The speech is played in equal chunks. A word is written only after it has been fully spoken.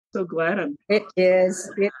So glad I'm. It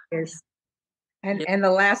is. It is. Yeah. And the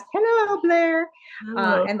last, hello, Blair.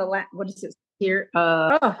 Hello. And the last, what is it here?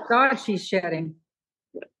 Oh, God, she's shedding.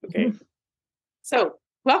 Okay. So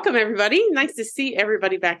welcome, everybody. Nice to see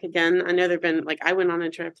everybody back again. I know there've been, I went on a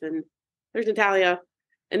trip, and there's Natalia,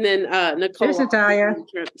 and then Nicole. There's Natalia.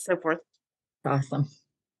 So forth. Awesome.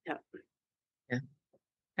 Yeah. Yeah.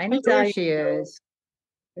 I know there she is.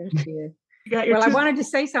 There she is. Well, I wanted to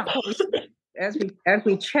say something as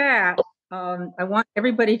we chat. I want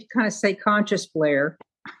everybody to kind of stay conscious, Blair.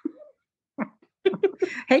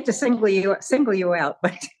 Hate to single you out,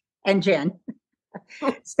 but and Jen,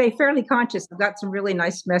 stay fairly conscious. I've got some really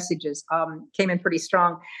nice messages. Came in pretty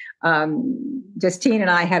strong. Justine and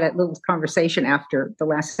I had a little conversation after the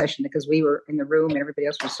last session because we were in the room and everybody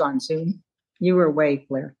else was on Zoom. You were away,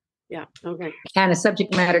 Blair. Yeah. Okay. And a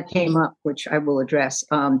subject matter came up, which I will address.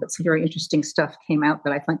 But some very interesting stuff came out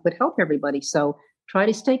that I think would help everybody. So try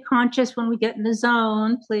to stay conscious when we get in the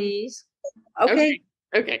zone, please. Okay.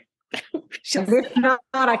 And if not,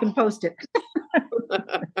 I can post it.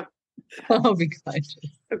 I'll be conscious.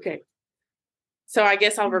 Okay. So I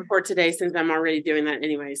guess I'll record today since I'm already doing that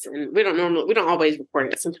anyways. And we don't always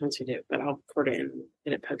record it. Sometimes we do, but I'll record it and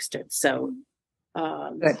get it posted. So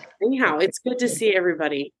anyhow, it's good to see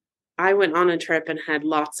everybody. I went on a trip and had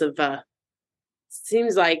lots of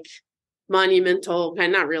seems like monumental,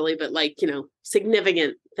 kind of not really, but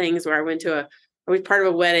significant things where I was part of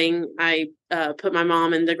a wedding. I put my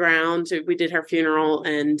mom in the ground. We did her funeral,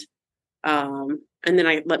 and then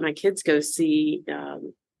I let my kids go see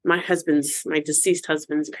my deceased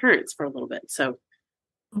husband's parents for a little bit. So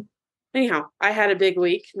anyhow, I had a big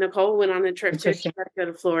week. Nicole went on a trip to go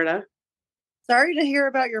to Florida. Sorry to hear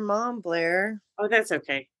about your mom, Blair. Oh, that's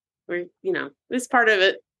okay. It's part of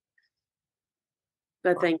it.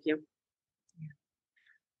 But thank you.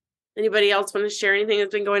 Anybody else want to share anything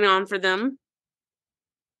that's been going on for them?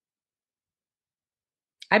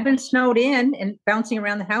 I've been snowed in and bouncing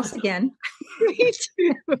around the house again. Me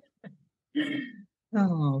too.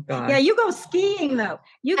 Oh, God. Yeah, you go skiing, though.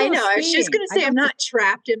 I know. I was just going to say, I'm not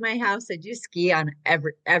trapped in my house. I do ski on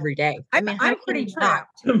every day. I'm pretty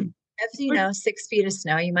trapped. As 6 feet of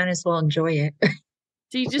snow, you might as well enjoy it.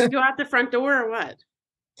 Do you just go out the front door or what?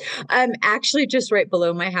 Actually, just right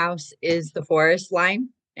below my house is the forest line,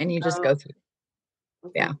 and you just go through.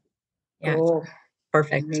 Okay. Yeah. Oh,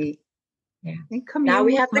 perfect. Neat. Yeah. Now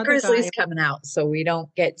we have the grizzlies coming out, so we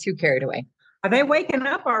don't get too carried away. Are they waking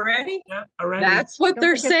up already? Yeah, already. That's what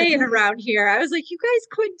they're saying around here. I was like, you guys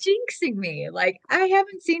quit jinxing me. I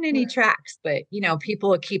haven't seen any tracks, but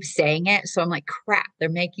people keep saying it. So I'm like, crap, they're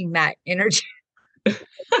making that energy.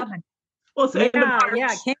 Well, Cancel.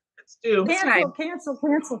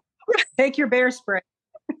 Take your bear spray.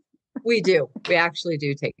 We do. We actually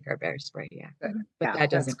do take our bear spray. Yeah. But that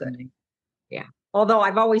doesn't good. Yeah. Although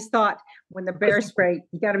I've always thought when the bear spray,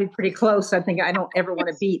 you got to be pretty close. I think I don't ever want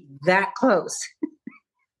to be that close.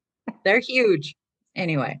 They're huge.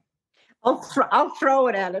 Anyway, I'll throw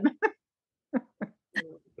it at him.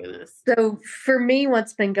 So for me,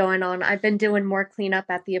 what's been going on, I've been doing more cleanup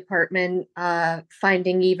at the apartment,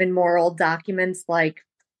 finding even more old documents like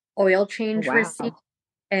oil change receipt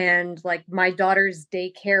and my daughter's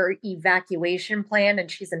daycare evacuation plan. And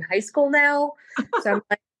she's in high school now. So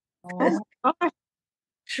I'm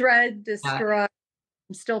shred, destroy.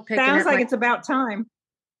 I'm still picking. Sounds like it's about time.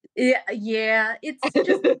 Yeah. It's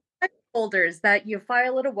just folders that you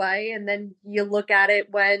file it away and then you look at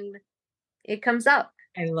it when it comes up.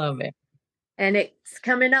 I love it. And it's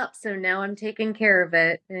coming up. So now I'm taking care of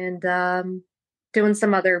it and doing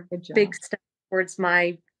some other big stuff towards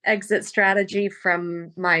my exit strategy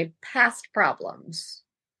from my past problems.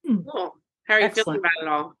 Cool. How are you feeling about it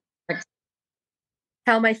all?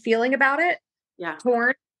 How am I feeling about it? Yeah.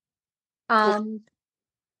 Torn.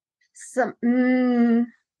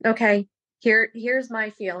 Okay. Here's my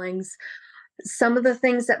feelings. Some of the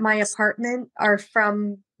things at my apartment are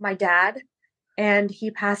from my dad, and he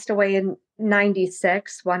passed away in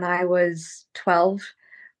 96 when I was 12.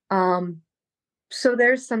 So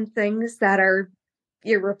there's some things that are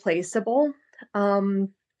irreplaceable that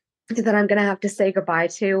I'm going to have to say goodbye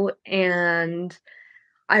to. And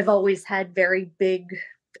I've always had very big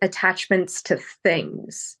attachments to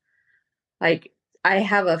things. I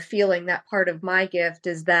have a feeling that part of my gift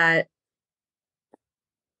is that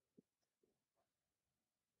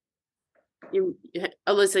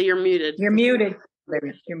Alyssa, you're muted. You're muted.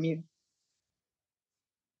 You're muted.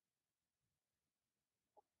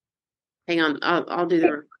 Hang on. I'll do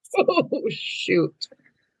the. Oh, shoot.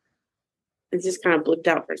 It just kind of blipped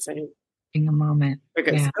out for a second. In a moment.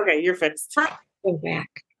 Okay, you're fixed. Go back.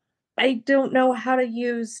 I don't know how to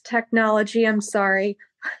use technology. I'm sorry.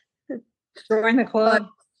 Join the club.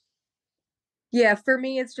 Yeah, for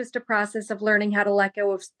me, it's just a process of learning how to let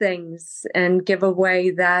go of things and give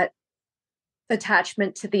away that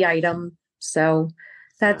attachment to the item. So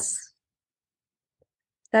that's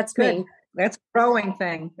Good. me. That's a growing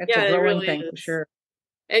thing. That's Yeah, a it growing really thing is. for sure.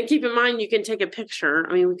 And keep in mind, you can take a picture.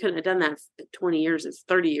 I mean, we couldn't have done that 20 years. It's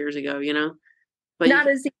 30 years ago, you know? But Not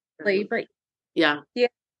as easily, but yeah. yeah.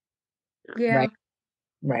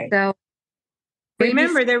 Right. So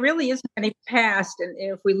Remember, there really isn't any past. And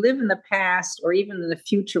if we live in the past or even in the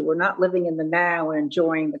future, we're not living in the now and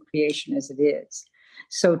enjoying the creation as it is.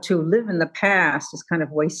 So to live in the past is kind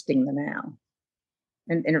of wasting the now.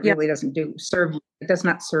 And it really doesn't serve you. It does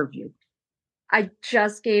not serve you. I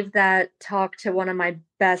just gave that talk to one of my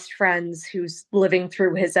best friends who's living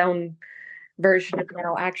through his own version of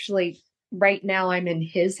now. Actually, right now I'm in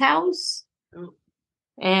his house,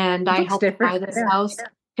 and I helped buy this house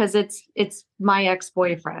because it's my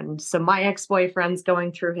ex-boyfriend. So my ex-boyfriend's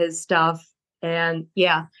going through his stuff, and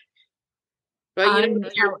yeah. But you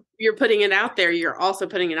know, you're putting it out there. You're also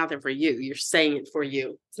putting it out there for you. You're saying it for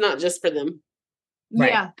you. It's not just for them. Right.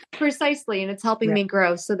 Yeah, precisely. And it's helping me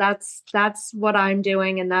grow. So that's what I'm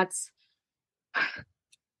doing. And that's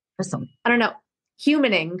Awesome. I don't know,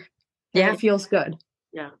 humaning. Yeah. It feels good.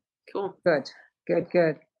 Yeah. Cool. Good.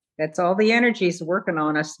 That's all the energies working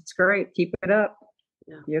on us. It's great. Keep it up.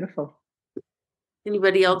 Yeah. Beautiful.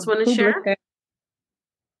 Anybody else want to share?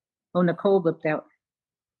 Oh, Nicole blipped out.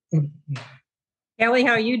 Kelly,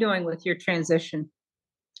 how are you doing with your transition?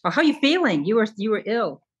 Oh, how are you feeling? You were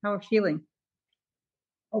ill. How are you feeling?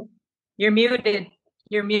 Oh, you're muted.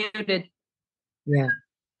 You're muted. Yeah.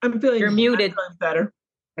 I'm feeling. You're muted. Better.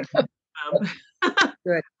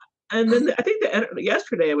 Good. And then I think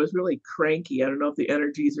yesterday I was really cranky. I don't know if the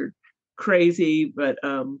energies are crazy, but I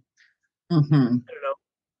don't know.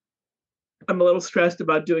 I'm a little stressed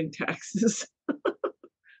about doing taxes.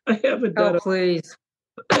 I haven't done. Oh, please.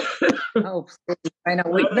 Oh, please. I know.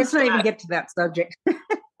 Let's not even get to that subject.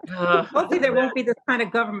 Hopefully there won't be this kind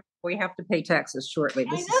of government where we have to pay taxes shortly.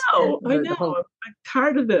 I know. I'm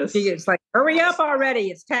tired of this. It's like, hurry up already.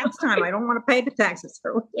 It's tax time. I don't want to pay the taxes.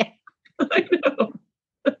 Hurry up. I know.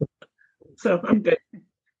 So I'm good.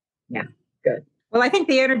 Yeah, good. Well, I think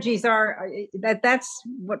the energies are that's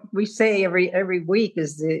what we say every week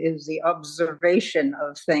is the observation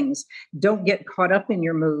of things. Don't get caught up in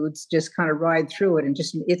your moods. Just kind of ride through it, and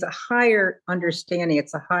it's a higher understanding.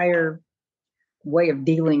 It's a higher way of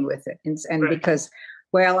dealing with it. And because,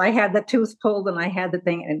 well, I had the tooth pulled and I had the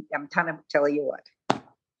thing, and I'm kind of telling you what.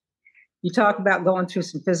 You talk about going through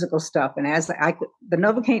some physical stuff, and the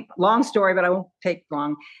Novocaine, long story, but I won't take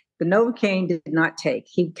long. The Novocaine did not take.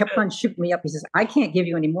 He kept on shooting me up. He says, I can't give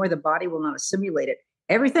you any more. The body will not assimilate it.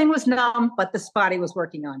 Everything was numb, but this body was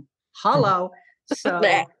working on. Hello. So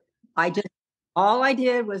all I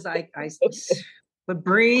did was I would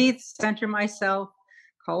breathe, center myself,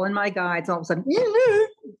 call in my guides. All of a sudden,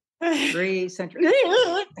 breathe, center.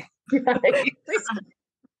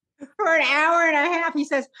 For an hour and a half, he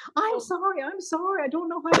says, I'm sorry. I don't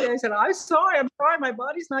know how to. I said, I'm sorry. My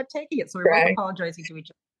body's not taking it. So we were apologizing to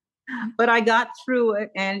each other. But I got through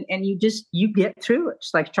it, and you get through it.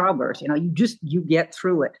 It's like childbirth, you get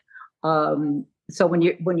through it. So when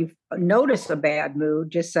you notice a bad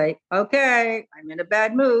mood, just say, okay, I'm in a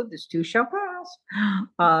bad mood. This too shall pass.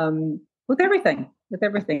 With everything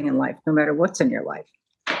in life, no matter what's in your life,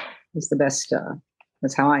 is the best.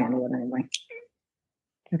 That's how I handle it anyway.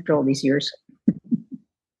 After all these years.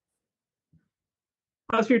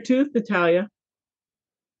 How's your tooth, Natalia?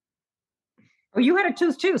 Oh, you had a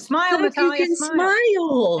tooth too. Smile, Look, Natalia. you can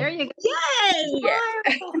smile. There you go.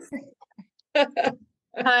 Yay!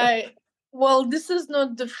 Hi. Well, this is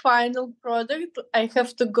not the final product. I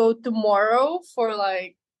have to go tomorrow for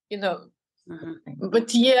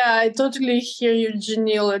But yeah, I totally hear you,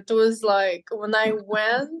 Janelle. It was like when I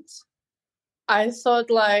went, I thought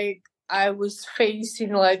like I was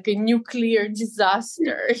facing like a nuclear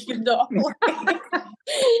disaster, It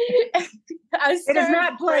is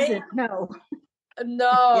not pleasant. No.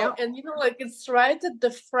 No. Yep. And it's right at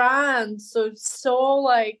the front. So it's so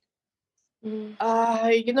like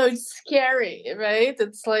it's scary, right?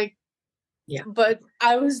 It's like but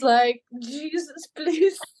I was like, Jesus,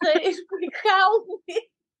 please save me, help me.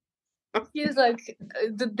 He's like,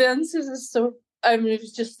 the dentist is so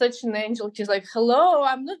he's just such an angel. He's like, hello,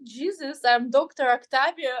 I'm not Jesus, I'm Dr.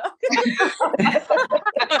 Octavia.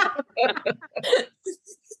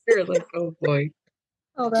 You're like, oh boy.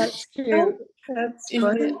 Oh, that's cute. That's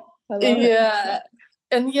funny. Yeah.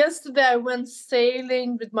 And yesterday I went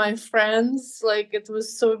sailing with my friends. Like, it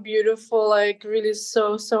was so beautiful, like really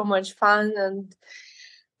so much fun. And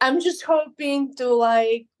I'm just hoping to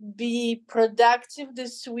like be productive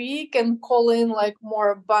this week and call in like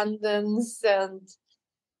more abundance and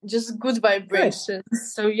just good vibrations. Good.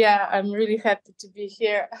 So yeah, I'm really happy to be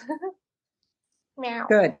here. Meow.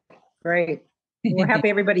 Good. Great. We're happy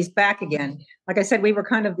everybody's back again. Like I said, we were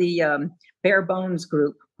kind of the bare bones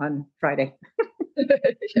group on Friday.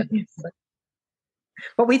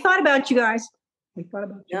 But we thought about you guys. We thought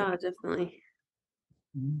about you. Yeah, definitely.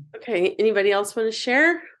 Okay. Anybody else want to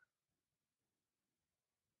share?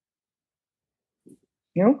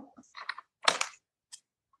 No.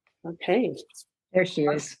 Okay. There she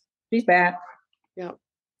is. She's back. Yep.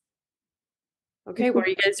 Okay. Were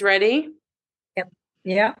you guys ready? Yep.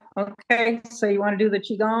 Yeah. Okay. So you want to do the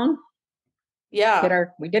qigong? Yeah.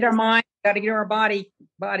 We did our mind. Got to get our body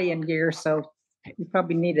in gear. So we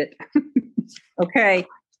probably need it. Okay.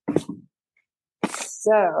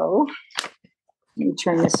 So let me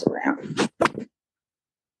turn this around.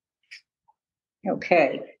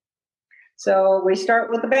 Okay. So we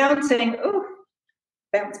start with the bouncing. Ooh.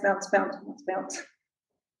 Bounce, bounce, bounce, bounce, bounce.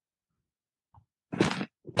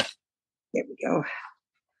 There we go.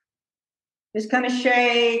 Just kind of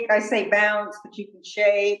shake. I say bounce, but you can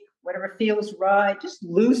shake, whatever feels right. Just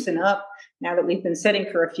loosen up now that we've been sitting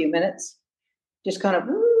for a few minutes. Just kind of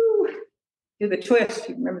do the twist.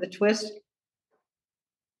 You remember the twist?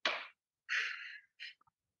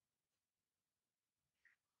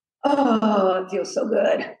 Oh, it feels so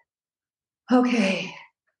good. Okay.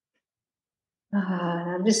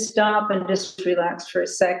 Now just stop and just relax for a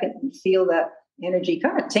second and feel that energy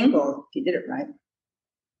kind of tingle if you did it right.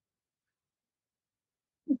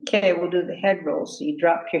 Okay, we'll do the head roll. So you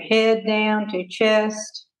drop your head down to your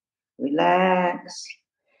chest, relax,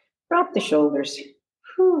 drop the shoulders,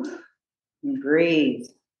 and breathe.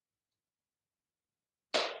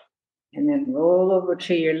 And then roll over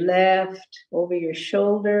to your left, over your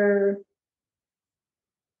shoulder.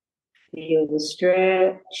 Feel the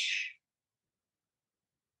stretch.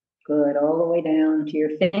 Good, all the way down to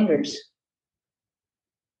your fingers.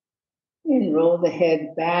 And roll the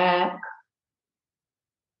head back.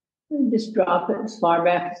 And just drop it as far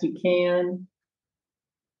back as you can.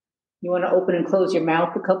 You want to open and close your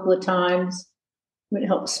mouth a couple of times. It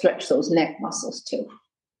helps stretch those neck muscles too.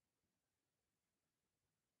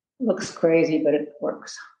 Looks crazy, but it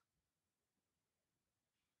works.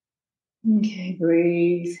 Okay,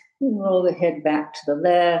 breathe. And roll the head back to the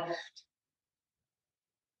left.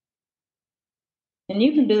 And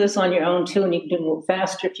you can do this on your own too, and you can do it a little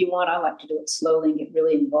faster if you want. I like to do it slowly and get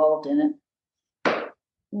really involved in it.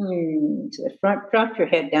 To the front, drop your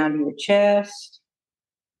head down to your chest.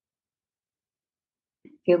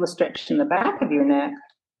 Feel the stretch in the back of your neck.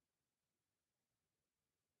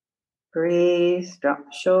 Breathe, drop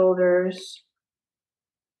the shoulders.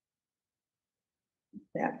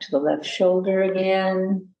 Back to the left shoulder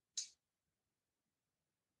again.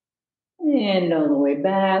 And all the way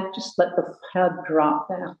back. Just let the head drop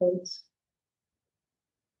backwards.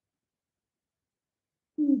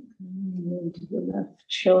 Into the left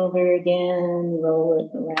shoulder again. Roll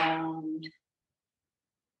it around.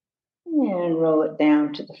 And roll it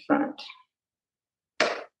down to the front.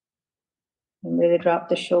 And really drop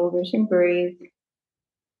the shoulders and breathe.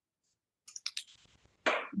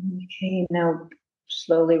 Okay, now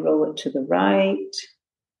slowly roll it to the right,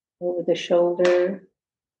 over the shoulder.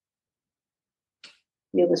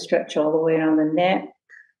 Feel the stretch all the way down the neck,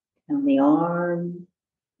 down the arm.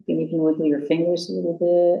 You can even wiggle your fingers a little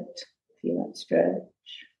bit. Feel that stretch.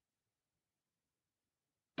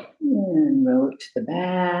 And roll it to the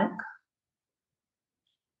back.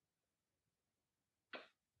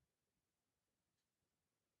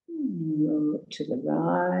 And roll it to the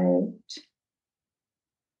right.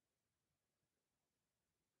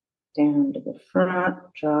 Down to the front,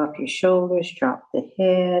 drop your shoulders, drop the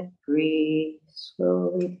head, breathe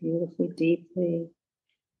slowly, beautifully, deeply.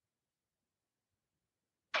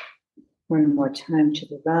 One more time to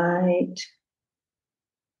the right.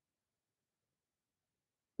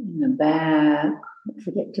 In the back, don't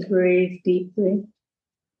forget to breathe deeply.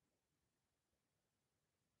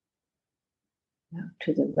 Out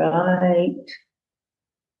to the right.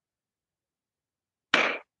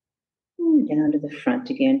 And down to the front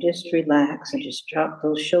again. Just relax and just drop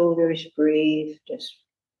those shoulders, breathe, just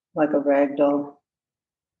like a rag doll.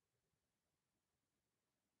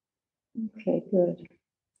 Okay, good.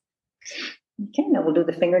 Okay, now we'll do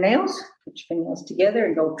the fingernails. Put your fingernails together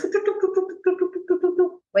and go.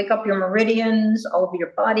 Wake up your meridians all over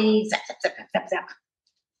your body. Zap, zap, zap, zap, zap.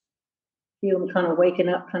 Feel them kind of waking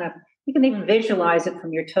up, you can even visualize it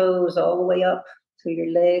from your toes all the way up to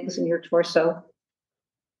your legs and your torso,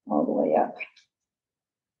 all the way up.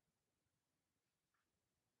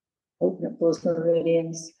 Open up those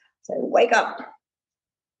meridians. Say, wake up.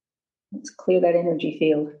 Let's clear that energy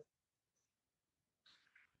field.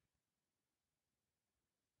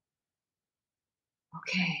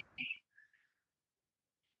 Okay.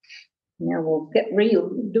 Now we'll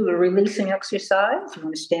do a releasing exercise. You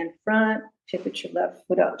want to stand front, pivot your left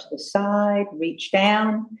foot out to the side, reach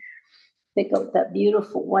down, pick up that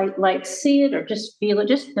beautiful white light, see it or just feel it,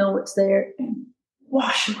 just know it's there, and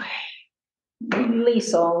wash away.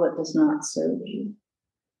 Release all that does not serve you.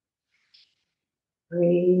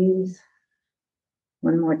 Breathe.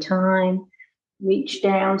 One more time. Reach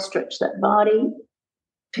down, stretch that body,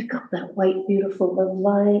 pick up that white, beautiful love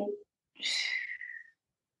light.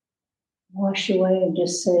 Wash away and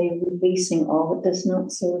just say, releasing all that does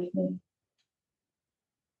not serve me.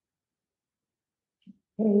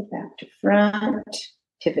 Okay, back to front,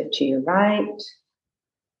 pivot to your right,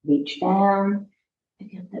 reach down,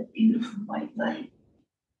 pick up that beautiful white light.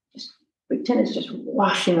 Just pretend it's just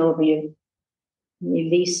washing over you,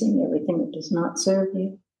 releasing everything that does not serve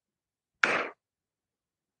you.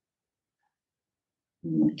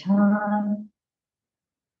 One more time.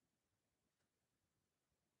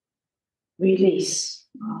 Release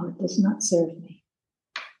all that does not serve me.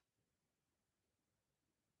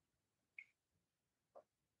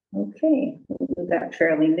 Okay, we'll do that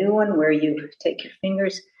fairly new one where you take your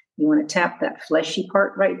fingers, you want to tap that fleshy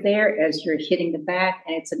part right there as you're hitting the back,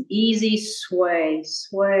 and it's an easy sway,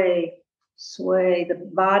 sway, sway. The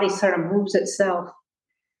body sort of moves itself.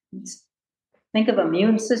 Think of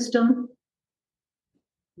immune system.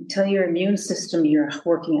 You tell your immune system you're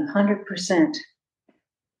working 100%.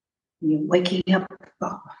 You're waking up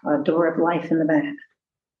a door of life in the back.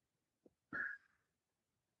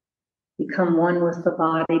 Become one with the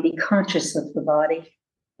body. Be conscious of the body.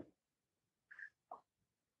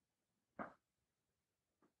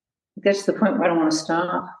 It gets to the point where I don't want to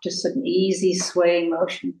stop. Just an easy swaying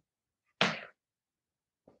motion.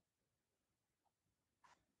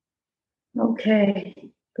 Okay,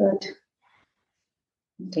 good.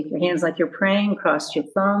 Take your hands like you're praying, cross your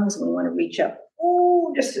thumbs. We want to reach up,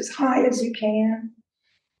 just as high as you can.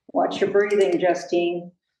 Watch your breathing,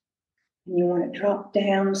 Justine. And you want to drop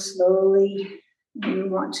down slowly. And you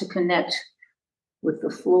want to connect with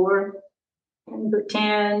the floor and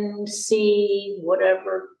pretend, see,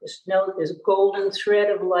 whatever. Just know there's a golden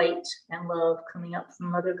thread of light and love coming up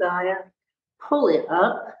from Mother Gaia. Pull it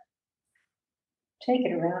up. Take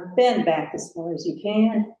it around. Bend back as far as you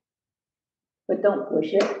can. But don't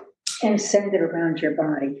push it, and send it around your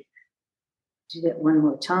body. Do that one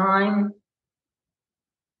more time.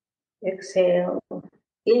 Exhale,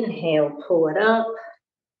 inhale, pull it up.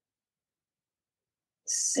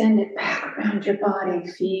 Send it back around your body.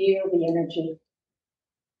 Feel the energy.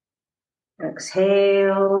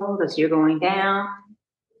 Exhale as you're going down.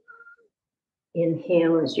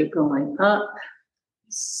 Inhale as you're going up.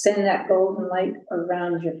 Send that golden light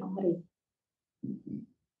around your body.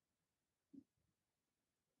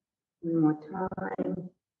 One more time.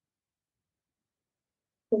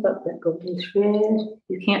 Pick up that golden thread.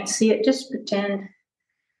 You can't see it, just pretend.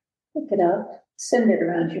 Pick it up, send it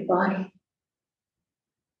around your body.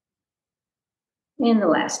 And the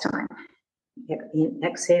last time.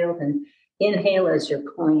 Exhale and inhale as you're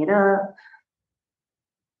pulling it up.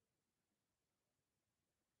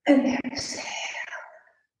 And exhale.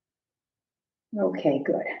 Okay,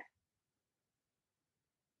 good.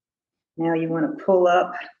 Now you want to pull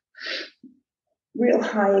up real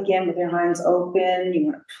high again with your hands open. You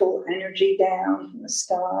want to pull energy down from the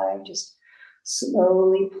sky. Just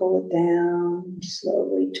slowly pull it down,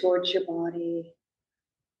 slowly towards your body.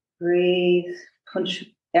 Breathe, punch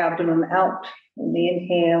abdomen out on the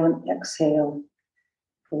inhale and exhale.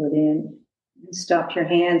 Pull it in. And stop your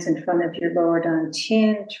hands in front of your lower down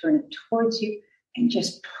chin, turn it towards you, and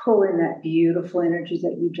just pull in that beautiful energy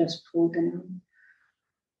that you just pulled down.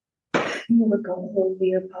 Feel it go over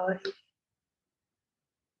your body.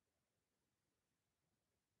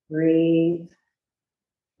 Breathe.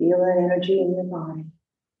 Feel that energy in your body.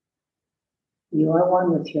 You are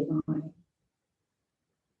one with your body.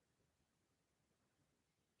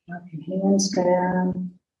 Drop your hands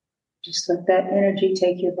down. Just let that energy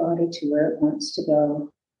take your body to where it wants to go.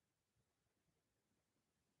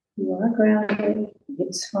 You are grounded.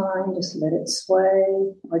 It's fine. Just let it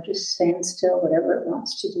sway or just stand still, whatever it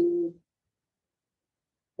wants to do.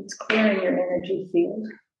 It's clearing your energy field.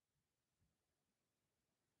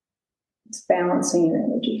 It's balancing your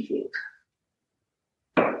energy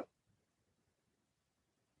field.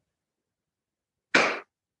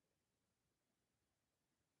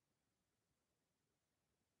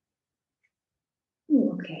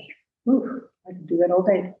 Okay. Ooh, I can do that all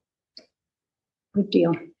day. Good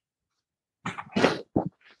deal.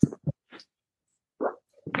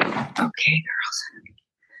 Okay, girls.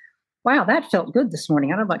 Wow, that felt good this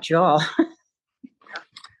morning. I don't know about y'all.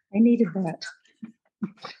 I needed that.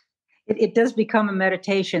 It does become a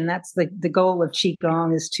meditation. That's the goal of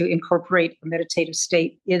Qigong, is to incorporate a meditative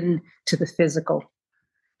state into the physical.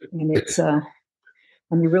 And it's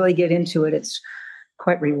when you really get into it, it's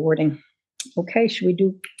quite rewarding. Okay, should we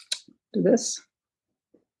do this?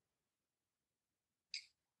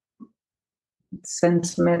 Send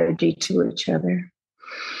some energy to each other.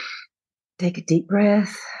 Take a deep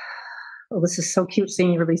breath. Oh, this is so cute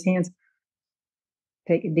seeing everybody's hands.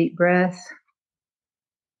 Take a deep breath.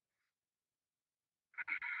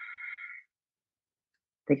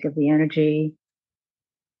 Think of the energy.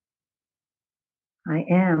 I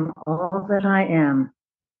am all that I am.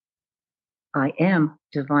 I am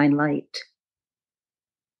divine light.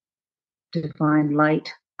 Divine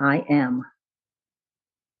light, I am.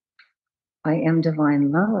 I am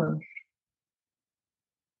divine love.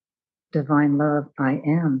 Divine love, I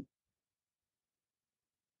am.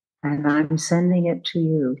 And I'm sending it to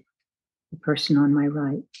you, the person on my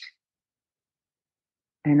right.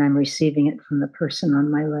 And I'm receiving it from the person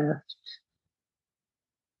on my left.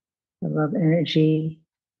 The love energy.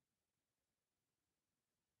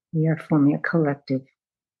 We are forming a collective.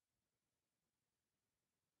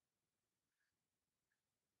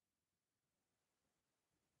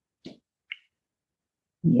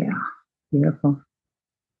 Yeah, beautiful.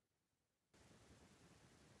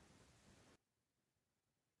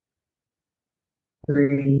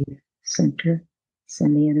 Breathe, center,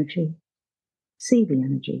 send the energy. See the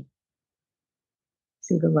energy.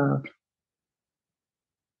 See the love.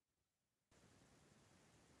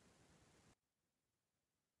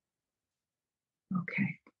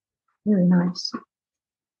 Okay, very nice.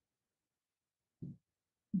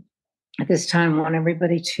 At this time, I want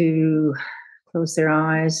everybody to close their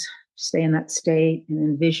eyes, stay in that state, and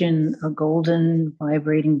envision a golden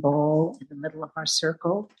vibrating ball in the middle of our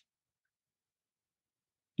circle.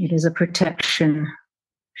 It is a protection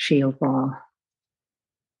shield ball.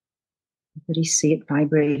 Everybody see it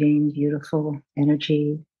vibrating, beautiful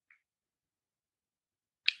energy.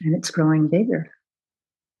 And it's growing bigger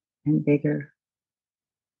and bigger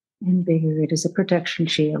and bigger. It is a protection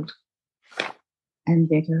shield, and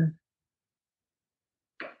bigger,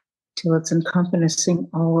 till it's encompassing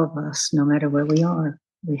all of us, no matter where we are.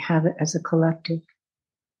 We have it as a collective.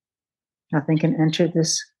 Nothing can enter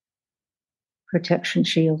this protection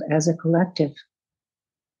shield as a collective.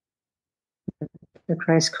 The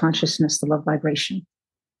Christ consciousness, the love vibration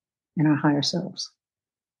in our higher selves.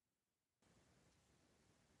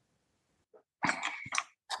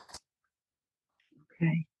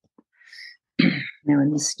 Okay. Now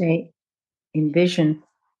in this state, envision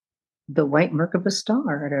the white Merkaba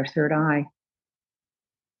star at our third eye.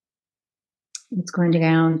 It's going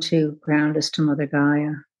down to ground us to Mother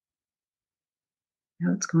Gaia.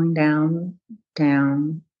 Now it's going down,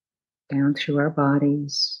 down, down through our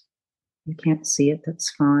bodies. You can't see it,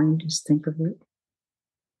 that's fine. Just think of it.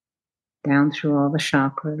 Down through all the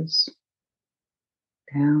chakras.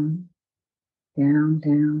 Down, down,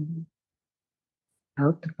 down.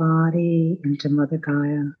 Out the body into Mother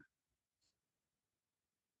Gaia.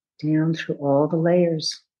 Down through all the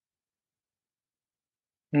layers.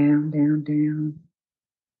 Down, down, down.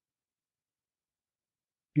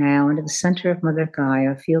 Now into the center of Mother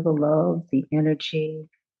Gaia. Feel the love, the energy.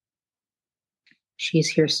 She's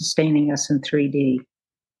here sustaining us in 3D.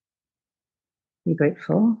 Be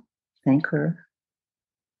grateful. Thank her.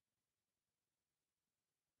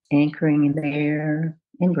 Anchoring in there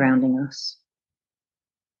and grounding us.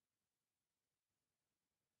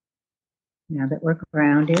 Now that we're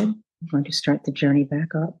grounded, we're going to start the journey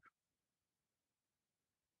back up.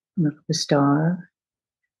 Look, the star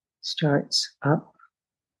starts up,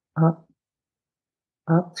 up,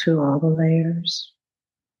 up through all the layers.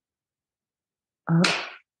 Up,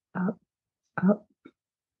 up, up.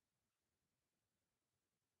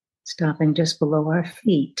 Stopping just below our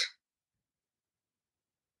feet.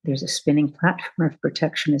 There's a spinning platform of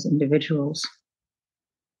protection as individuals.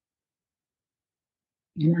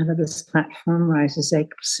 And out of this platform rises a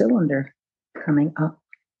cylinder coming up,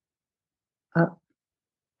 up,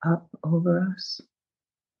 up over us,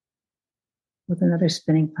 with another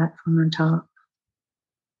spinning platform on top.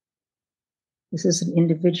 This is an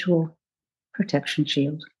individual protection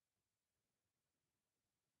shield.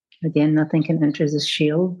 Again, nothing can enter this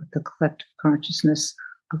shield but the collective consciousness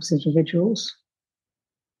of the individuals.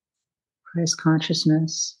 Christ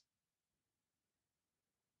consciousness.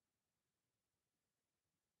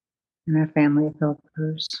 and our family of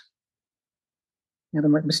helpers. Now the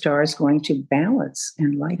Merkaba star is going to balance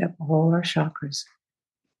and light up all our chakras.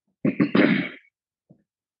 The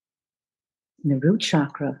root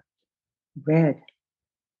chakra, red,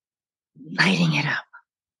 lighting it up.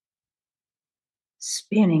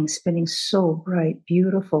 Spinning, spinning so bright,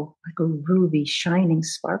 beautiful, like a ruby, shining,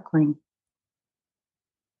 sparkling.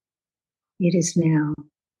 It is now,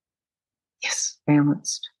 yes,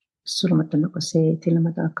 balanced.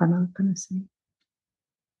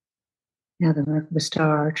 Now the Merkaba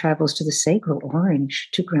star travels to the sacral orange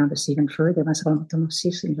to ground us even further.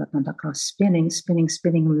 Spinning, spinning,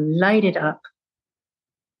 spinning, light it up.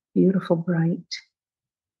 Beautiful, bright.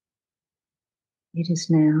 It is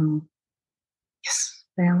now, yes,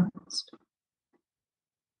 balanced.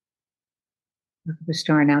 The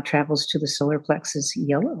star now travels to the solar plexus,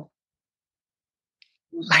 yellow,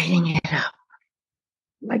 lighting it up.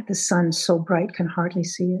 Like the sun, so bright, can hardly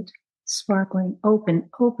see it. Sparkling, open,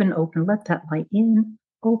 open, open. Let that light in.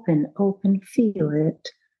 Open, open, feel it.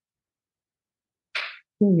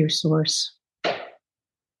 Feel your source.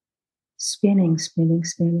 Spinning, spinning,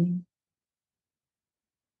 spinning.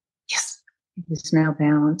 Yes, it is now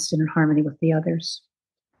balanced and in harmony with the others.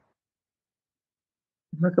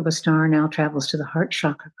 The Merkaba star now travels to the heart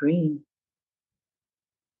chakra, green,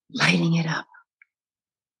 lighting it up.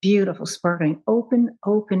 Beautiful, sparkling, open,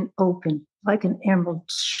 open, open, like an emerald,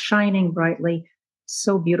 shining brightly.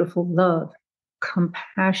 So beautiful, love,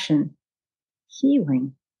 compassion,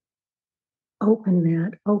 healing. Open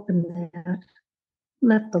that, open that.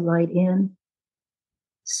 Let the light in.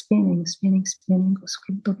 Spinning, spinning, spinning.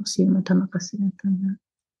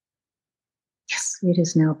 Yes, it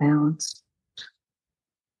is now balanced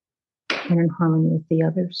and in harmony with the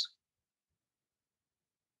others.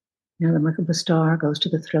 Now the Merkaba star goes to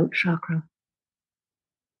the throat chakra,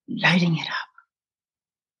 lighting it up.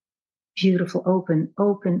 Beautiful, open,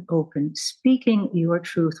 open, open, speaking your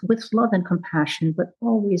truth with love and compassion, but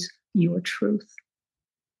always your truth.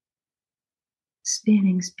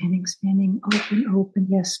 Spinning, spinning, spinning, open, open,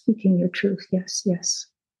 yes, speaking your truth, yes, yes.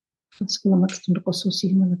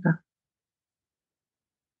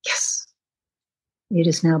 Yes, it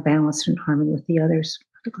is now balanced in harmony with the others.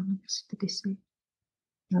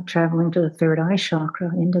 Now traveling to the third eye chakra,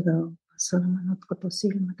 indigo,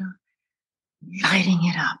 lighting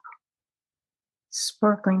it up.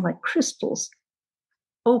 Sparkling like crystals.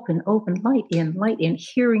 Open, open, light in,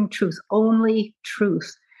 hearing truth, only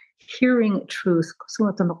truth, hearing truth.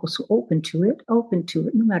 Open to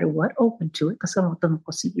it, no matter what, open to it.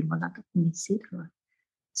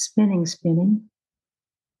 Spinning, spinning.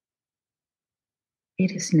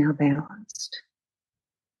 It is now balanced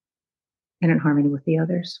and in harmony with the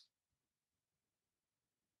others.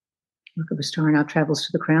 Merkaba star now travels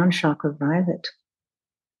to the crown chakra, violet,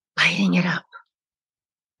 lighting it up.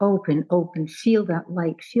 Open, open, feel that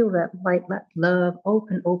light, let love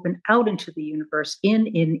open, open, out into the universe, in,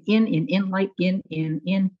 light, in,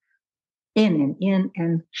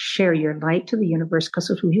 and share your light to the universe, because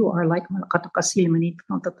who you are, like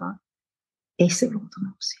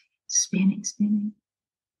spinning, spinning.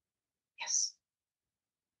 Yes.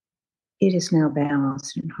 It is now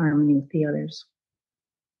balanced in harmony with the others.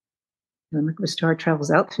 The Merkaba star travels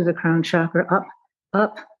out through the crown chakra, up,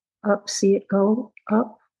 up, up, see it go,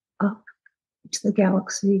 up, up, to the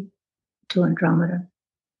galaxy, to Andromeda.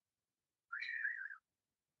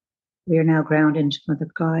 We are now grounded into Mother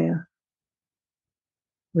Gaia.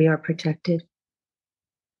 We are protected.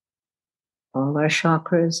 All our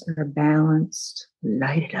chakras are balanced,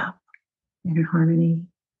 lighted up, and in harmony.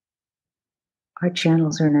 Our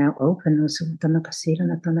channels are now open.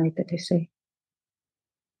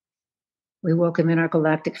 We welcome in our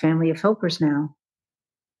galactic family of helpers now.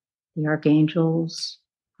 The archangels,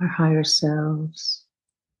 our higher selves,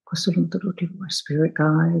 our spirit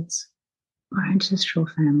guides, our ancestral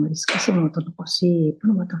families.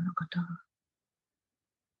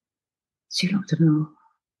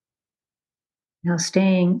 Now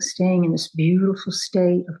staying in this beautiful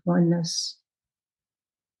state of oneness.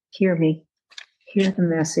 Hear me. Hear the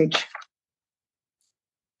message.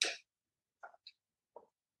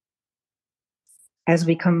 As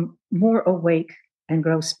we become more awake and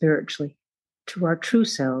grow spiritually to our true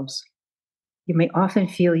selves, you may often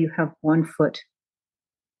feel you have one foot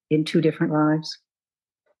in two different lives.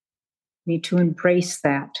 You need to embrace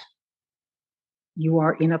that. You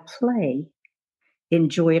are in a play.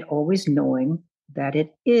 Enjoy it, always knowing that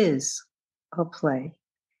it is a play.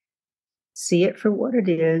 See it for what it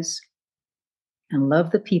is and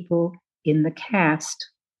love the people in the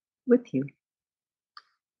cast with you.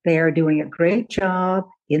 They are doing a great job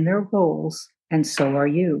in their roles, and so are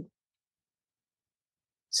you.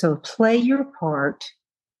 So play your part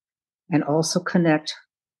and also connect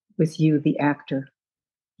with you, the actor.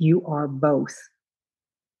 You are both.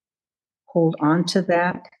 Hold on to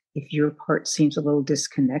that. If your part seems a little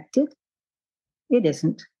disconnected, it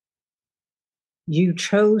isn't. You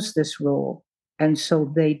chose this role, and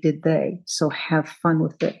so they did they. So have fun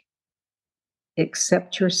with it.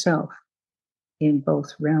 Accept yourself in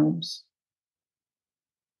both realms.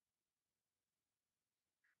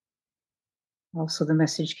 Also, the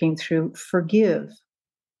message came through, forgive.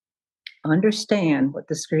 Understand what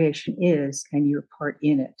this creation is and your part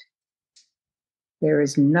in it. There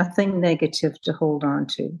is nothing negative to hold on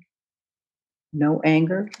to. No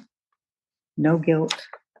anger, no guilt,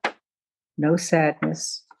 no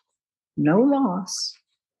sadness, no loss.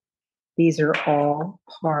 These are all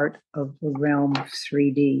part of the realm of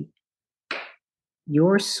 3D.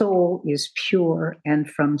 Your soul is pure and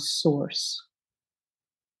from source.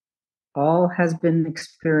 All has been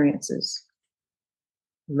experiences.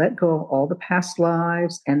 Let go of all the past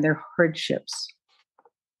lives and their hardships.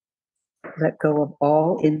 Let go of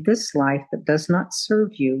all in this life that does not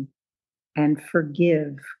serve you and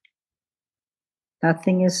forgive.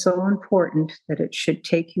 Nothing is so important that it should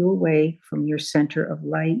take you away from your center of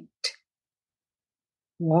light.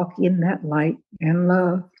 Walk in that light and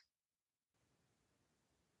love.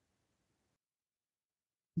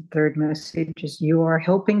 The third message is you are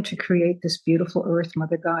helping to create this beautiful earth,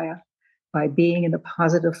 Mother Gaia, by being in the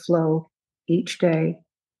positive flow each day.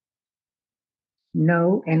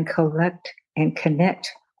 Know and collect and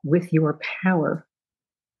connect with your power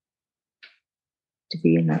to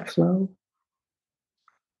be in that flow.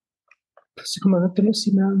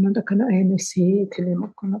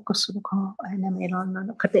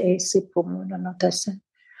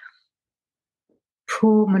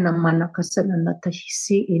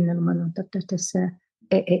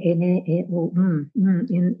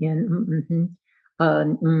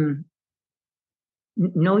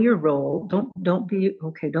 Know your role. Don't be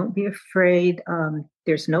okay. Don't be afraid.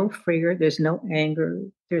 There's no fear. There's no anger.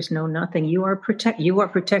 There's no nothing. You are protecting. You are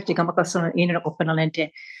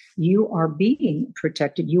being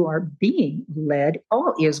protected. You are being led.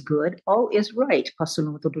 All is good. All is right.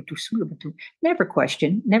 Never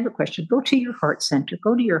question. Never question. Go to your heart center.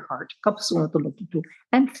 Go to your heart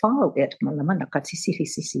and follow it.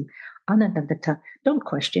 Don't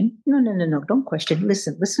question. No. Don't question.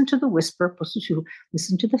 Listen to the whisper.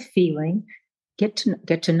 Listen to the feeling. Get to know.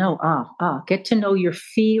 Get to know your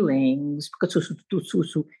feelings.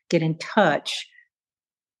 Get in touch.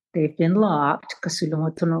 They've been locked. But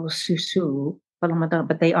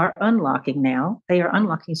they are unlocking now. They are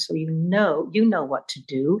unlocking. So you know what to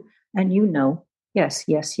do. And yes.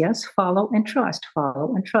 Follow and trust.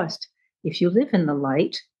 Follow and trust. If you live in the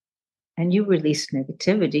light and you release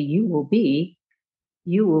negativity, you will be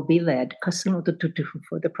led for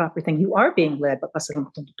the proper thing. You are being led, but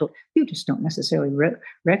you just don't necessarily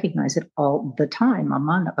recognize it all the time.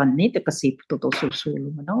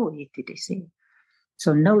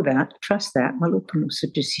 So know that, trust that.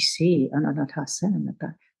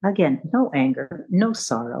 Again, no anger, no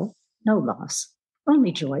sorrow, no loss,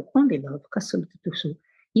 only joy, only love.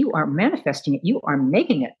 You are manifesting it. You are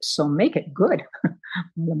making it. So make it good.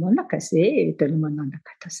 Message.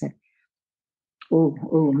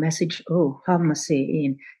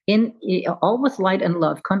 In all with light and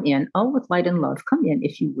love, come in. All with light and love, come in,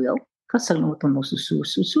 if you will.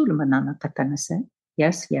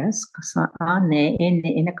 Yes.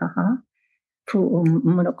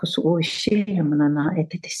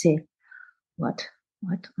 What?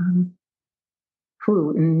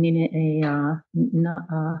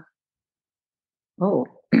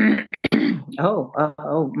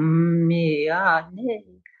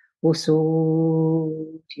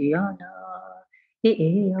 Oso Tiana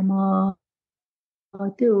Ama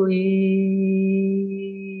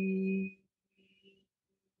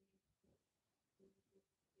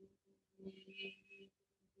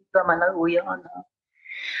Kamana Uyana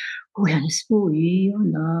Uyanis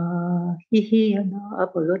Uyana Hihiana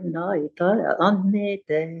Apolona Ita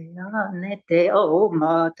Anete O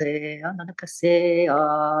Mate Anakasea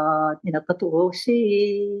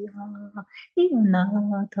Ninakatoshi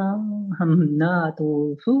Iyanata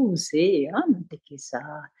Hamnato Fuse Antikisa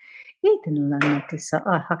Itinanatisa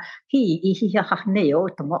Neo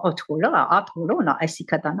Tama Atolona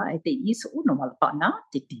Esikadana ete is unomalpana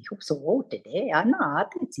titi so today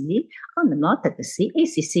anatiti anatati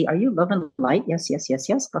ACC. Are you love and light? Yes.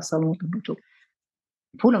 Kasalo to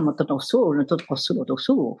Pulamoto so to Kosulo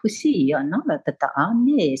so Fusi another tata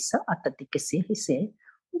ane sa atatikasi he say.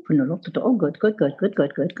 Oh good.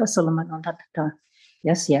 Kasalaman on that.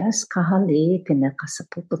 Yes, yes. Kahali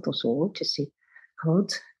pinakasaputo to so to see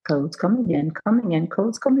codes coming in,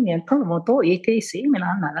 codes coming in. Promoto ETC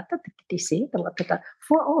Milana TC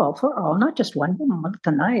for all, not just one woman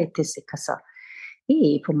tonight is kasa.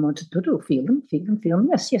 Promoted to do film.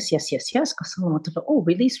 Yes. Kasamoto. Oh,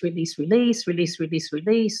 release.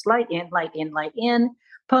 Light in.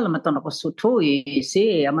 Parliament on a sutoi,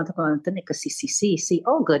 see, Amatanika CCC.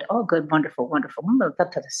 All good, wonderful.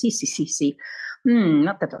 That CCC.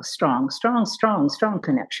 Not that a strong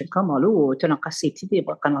connection. Come on, Tanaka City,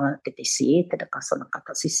 but can I see it? The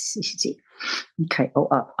Kasanaka CCC. Okay,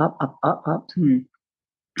 up.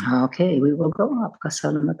 Okay, we will go up.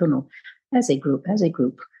 Kasalamatono. As a group,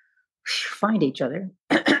 find each other.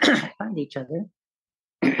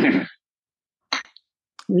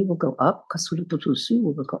 We will go up. Kasulututusu,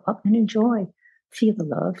 we will go up and enjoy. Feel the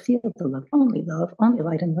love. Only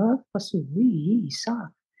light and love.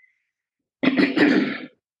 Kasuisa.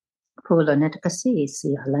 Pulanetakasi,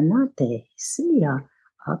 si alanate, sia.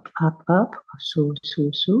 Up. Su.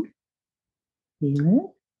 Feel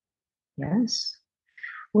it? Yes.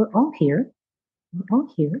 We're all here.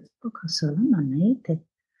 Kasalanate.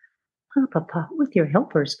 Papa, with your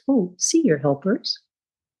helpers. Oh, see your helpers.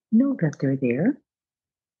 Know that they're there.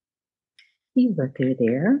 Feel that they're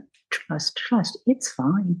there. Trust. It's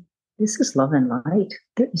fine. This is love and light.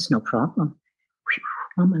 There is no problem.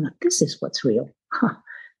 Mama, this is what's real.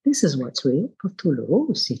 This is what's real.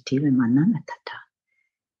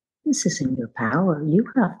 This is in your power. You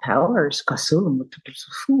have powers.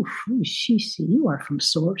 You are from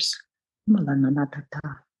source. Know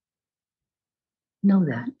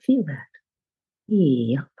that. Feel that.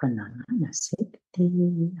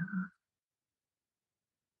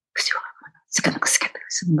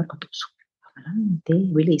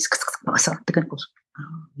 Release.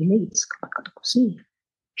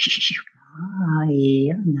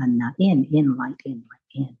 In light.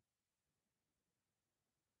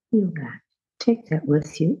 Feel that. Take that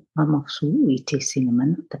with you.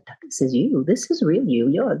 This is you. This is real you.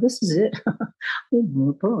 Yeah, this is it.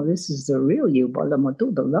 This is the real you.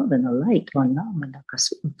 The love and the light.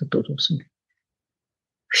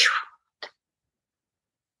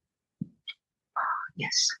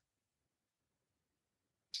 Yes.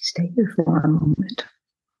 Stay here for a moment.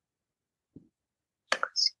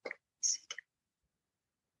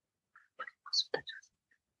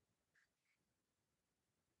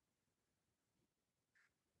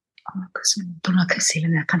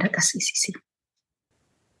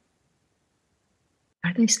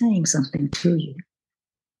 Are they saying something to you?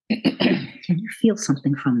 Can you feel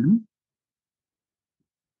something from them?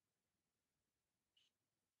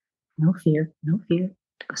 No fear.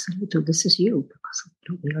 This is you.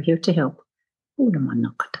 We are here to help. Beautiful.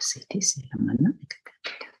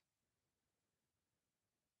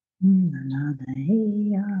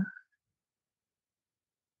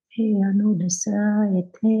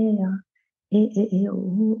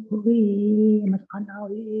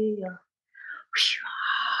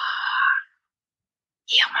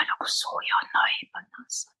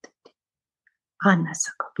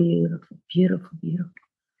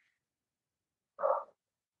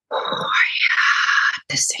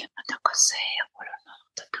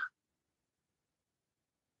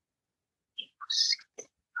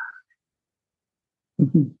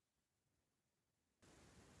 Mm-hmm.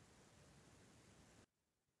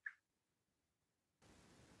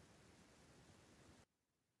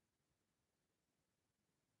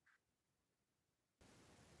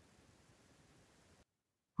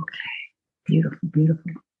 Okay,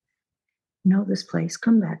 beautiful. Know this place.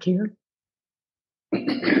 Come back here.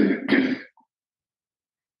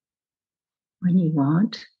 When you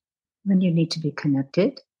want, when you need to be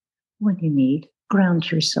connected, when you need,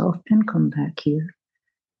 ground yourself and come back here.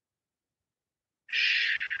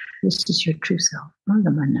 This is your true self.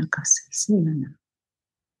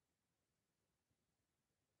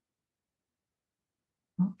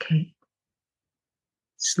 Okay.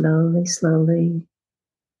 Slowly.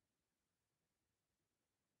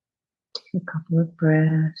 Take a couple of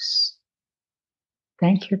breaths.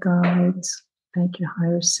 Thank your guides. Thank your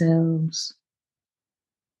higher selves.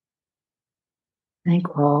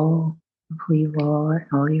 Thank all of who you are,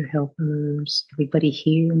 all your helpers, everybody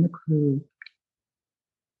here in the group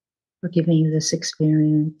for giving you this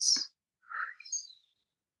experience.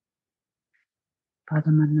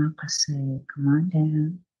 Father Manakase, come on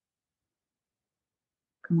down.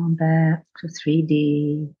 Come on back to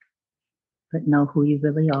 3D, but know who you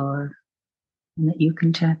really are and that you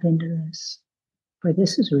can tap into this, for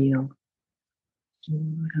this is real.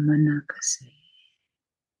 Manakase.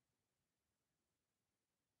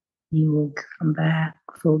 You will come back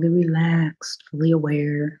fully relaxed, fully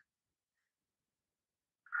aware.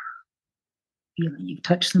 Feeling you've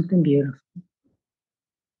touched something beautiful.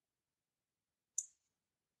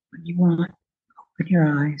 What you want, open your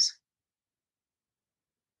eyes.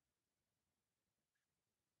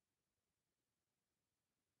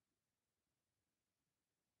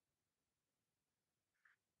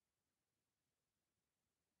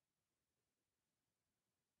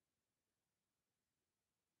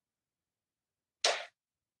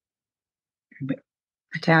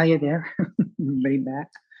 Natalia there. Everybody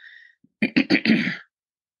back.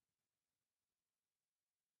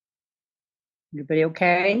 Everybody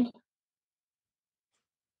okay?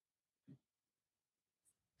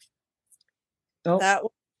 Oh, That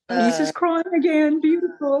Lisa's crying again.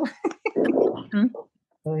 Beautiful.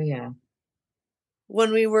 Oh yeah.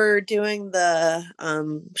 when we were doing the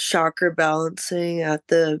chakra balancing at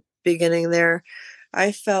the beginning there,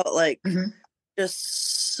 I felt like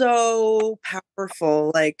just so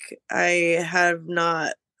powerful. Like I have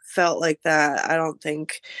not felt like that, I don't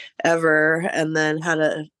think, ever. And then had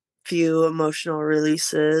a few emotional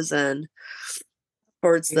releases, and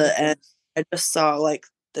towards the end, I just saw like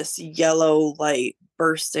this yellow light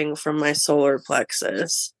bursting from my solar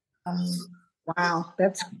plexus. Wow,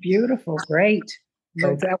 that's beautiful. Great.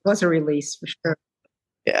 That was a release for sure.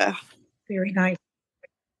 Yeah. Very nice.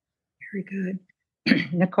 Very good.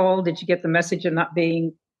 Nicole, did you get the message of not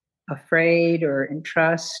being afraid or in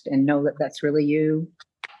trust and know that that's really you?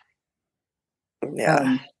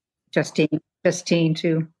 Yeah. Justine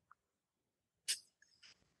too.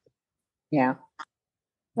 Yeah.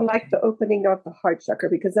 I like the opening of the heart chakra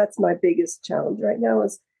because that's my biggest challenge right now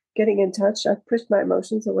is getting in touch. I've pushed my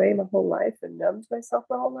emotions away my whole life and numbed myself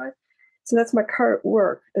my whole life. So that's my current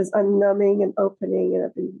work is unnumbing and opening. And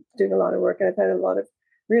I've been doing a lot of work and I've had a lot of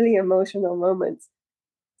really emotional moments.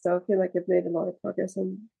 So I feel like I've made a lot of progress.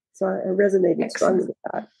 And so I resonated strongly with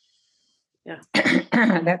that. Yeah.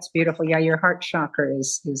 That's beautiful. Yeah, your heart chakra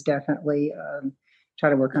is definitely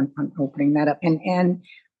try to work on opening that up. And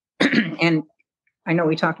I know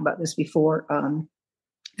we talked about this before.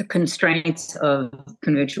 The constraints of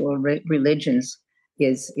conventional religions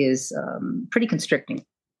is pretty constricting,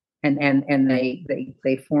 and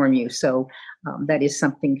they form you. So that is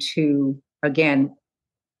something to again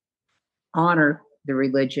honor the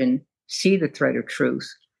religion, see the thread of truth,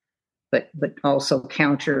 but also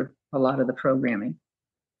counter a lot of the programming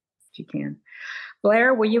if you can.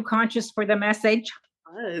 Blair, were you conscious for the message?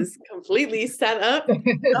 I was completely set up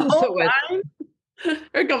the whole time.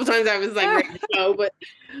 A couple times I was like ready to go, but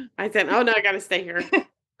I said, "Oh no, I got to stay here."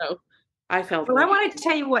 So I felt. Well, I wanted to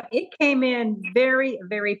tell you what it came in very,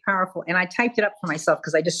 very powerful, and I typed it up for myself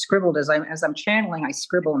because I just scribbled as I'm channeling. I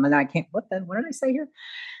scribble, and then I can't. What did I say here?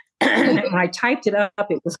 When I typed it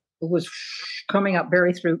up, it was coming up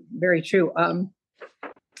very true.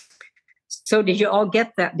 So did you all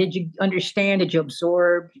get that? Did you understand? Did you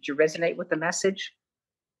absorb? Did you resonate with the message?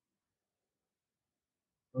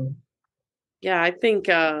 Yeah, I think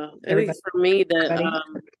at least for me that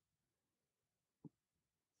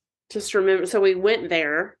just remember. So we went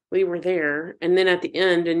there, we were there, and then at the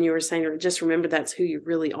end, and you were saying, just remember that's who you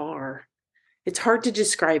really are. It's hard to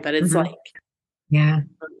describe, but it's like, yeah,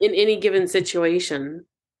 in any given situation,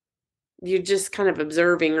 you're just kind of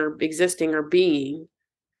observing or existing or being.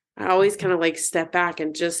 I always kind of like step back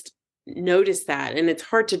and just notice that, and it's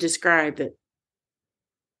hard to describe that.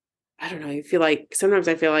 I don't know. Sometimes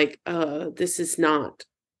I feel like,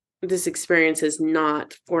 this experience is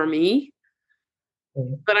not for me,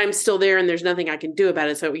 but I'm still there and there's nothing I can do about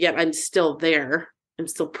it. So yet I'm still there. I'm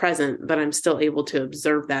still present, but I'm still able to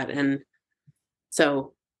observe that. And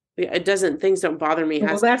so things don't bother me.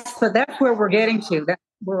 Well, that's where we're getting to. That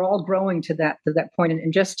we're all growing to that point.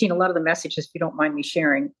 And Justine, a lot of the messages, if you don't mind me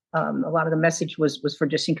sharing, a lot of the message was for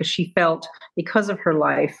Justine because she felt because of her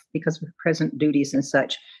life, because of her present duties and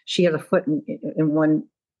such, she has a foot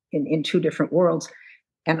in two different worlds.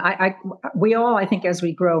 And we all, I think, as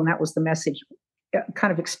we grow, and that was the message,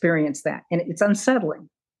 kind of experience that, and it's unsettling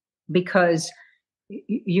because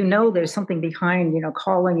there's something behind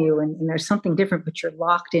calling you, and there's something different, but you're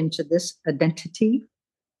locked into this identity.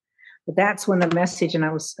 But that's when the message, and I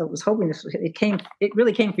was hoping it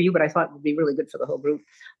really came for you, but I thought it would be really good for the whole group.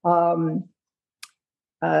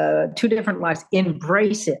 Two different lives.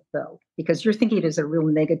 Embrace it though, because you're thinking it as a real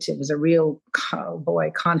negative, as a real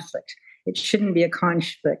conflict. It shouldn't be a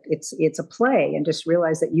conflict. It's a play, and just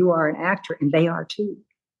realize that you are an actor and they are too.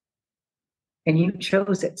 And you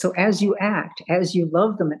chose it. So as you act, as you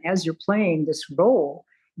love them, and as you're playing this role,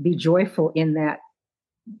 be joyful in that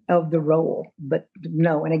of the role. But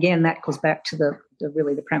no, and again, that goes back to the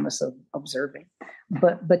really the premise of observing.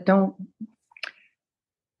 But don't.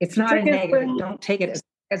 It's not a negative. Don't take it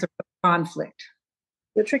as a conflict.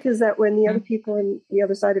 The trick is that when the other people in the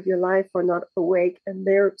other side of your life are not awake and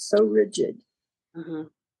they're so rigid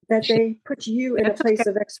that they put you in a place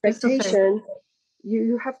of expectation,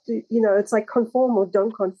 you have to, it's like conform or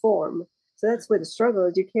don't conform. So that's where the struggle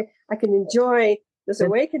is. I can enjoy this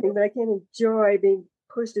awakening, but I can't enjoy being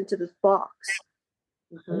pushed into this box.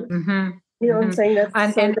 You know what I'm saying?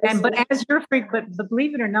 But as your but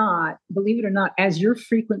believe it or not, as your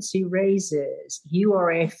frequency raises, you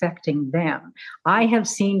are affecting them. I have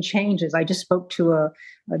seen changes. I just spoke to a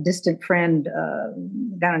distant friend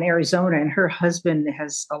down in Arizona, and her husband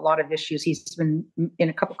has a lot of issues. He's been in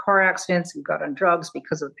a couple car accidents and got on drugs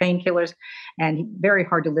because of painkillers, and very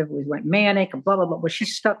hard to live with. He went manic and blah blah blah. But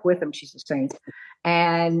she's stuck with him. She's the same.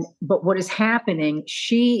 But what is happening?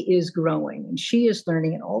 She is growing and she is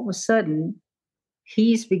learning, and all of a sudden,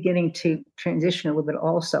 he's beginning to transition a little bit.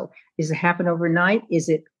 Also, does it happen overnight? Is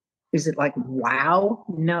it like wow?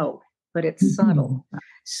 No, but it's subtle.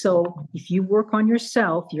 So if you work on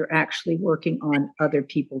yourself, you're actually working on other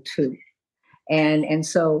people too, and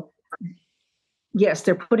so. Yes,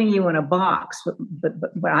 they're putting you in a box, but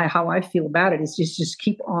how I feel about it is just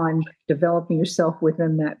keep on developing yourself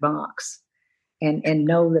within that box. And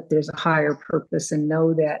know that there's a higher purpose, and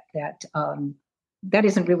know that that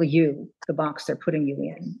isn't really you, the box they're putting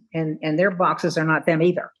you in, and their boxes are not them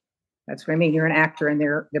either. That's what I mean. You're an actor, and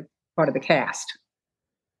they're part of the cast.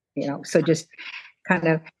 So just kind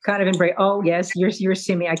of embrace. Oh yes, you're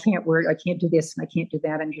seeing me. I can't do this, and I can't do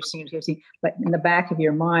that. And you're seeing. But in the back of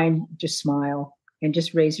your mind, just smile and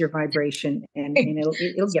just raise your vibration, and it'll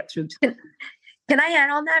get through. Can I add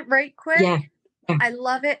on that right quick? Yeah. I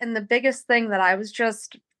love it. And the biggest thing that I was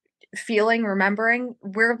just remembering,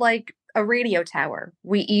 we're like a radio tower.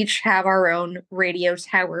 We each have our own radio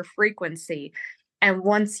tower frequency. And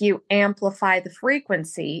once you amplify the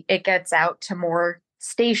frequency, it gets out to more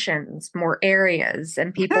stations, more areas,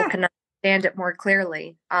 and people can understand it more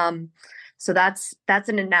clearly. So that's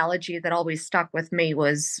an analogy that always stuck with me,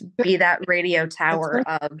 was be that radio tower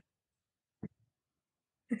of.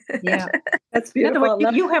 Yeah, that's beautiful.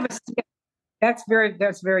 You have a. That's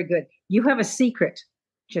very good. You have a secret,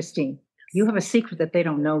 Justine. You have a secret that they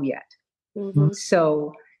don't know yet.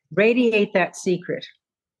 So radiate that secret.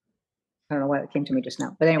 I don't know why that came to me just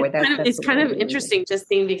now, but anyway, it's kind of interesting,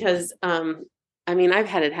 Justine, because I've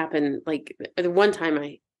had it happen. Like the one time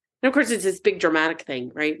and of course it's this big dramatic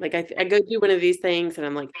thing, right? Like I go do one of these things, and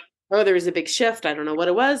I'm like, oh, there was a big shift. I don't know what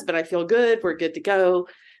it was, but I feel good. We're good to go,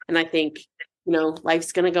 and I think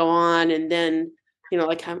life's going to go on, and then.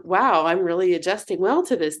 Wow, I'm really adjusting well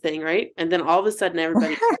to this thing, right? And then all of a sudden,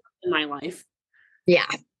 everybody in my life, yeah,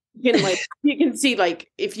 you can see, like,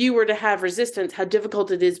 if you were to have resistance, how difficult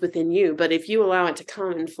it is within you. But if you allow it to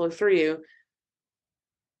come and flow through you,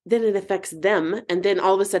 then it affects them, and then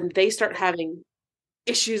all of a sudden, they start having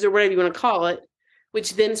issues or whatever you want to call it,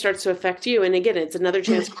 which then starts to affect you. And again, it's another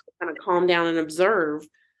chance to kind of calm down and observe.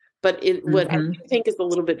 But what I think is a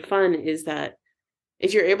little bit fun is that.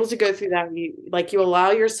 If you're able to go through that, you allow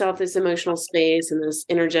yourself this emotional space and this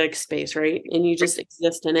energetic space, right? And you just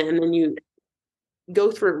exist in it, and then you go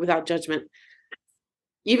through it without judgment.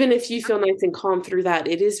 Even if you feel nice and calm through that,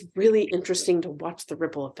 it is really interesting to watch the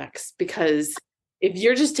ripple effects, because if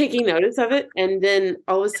you're just taking notice of it, and then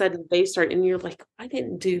all of a sudden they start, and you're like, I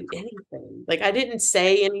didn't do anything. Like, I didn't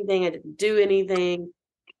say anything. I didn't do anything.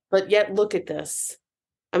 But yet, look at this.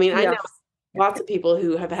 I know lots of people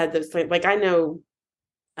who have had those things. Like, I know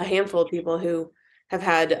a handful of people who have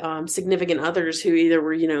had significant others who either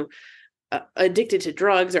were, addicted to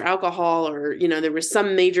drugs or alcohol, or, there was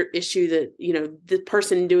some major issue that, the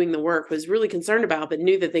person doing the work was really concerned about, but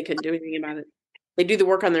knew that they couldn't do anything about it. They do the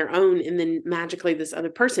work on their own, and then magically this other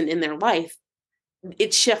person in their life,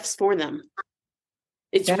 it shifts for them.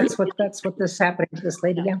 That's what this happening to this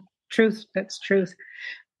lady. Yeah. Truth. That's truth.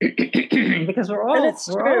 Because we're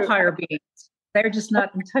all higher beings. They're just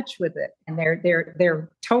not in touch with it, and they're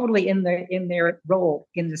totally in their role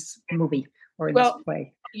in this movie or in this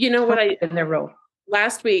play. Totally in their role.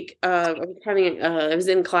 Last week, I was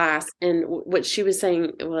in class, and what she was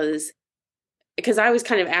saying was, because I was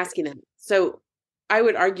kind of asking them. So I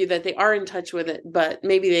would argue that they are in touch with it, but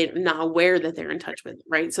maybe they're not aware that they're in touch with it,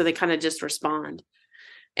 right? So they kind of just respond.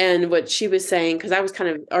 And what she was saying, because I was kind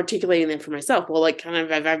of articulating that for myself. Well, like, kind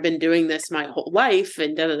of, I've been doing this my whole life,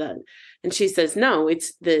 and da da da. And she says, no,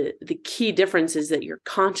 it's the key difference is that you're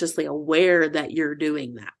consciously aware that you're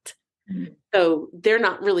doing that. Mm-hmm. So they're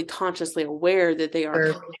not really consciously aware that they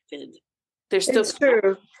are connected There's still It's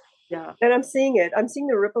true. Yeah. And I'm seeing it. I'm seeing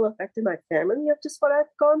the ripple effect in my family of just what I've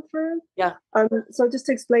gone through. Yeah. So just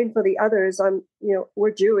to explain for the others,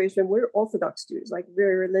 we're Jewish and we're Orthodox Jews, like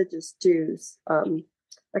very religious Jews.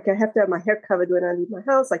 Like I have to have my hair covered when I leave my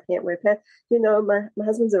house. I can't wear pants. My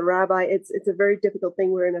husband's a rabbi. It's a very difficult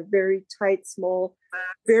thing. We're in a very tight, small,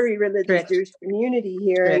 very religious Jewish community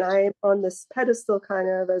here. And I am on this pedestal kind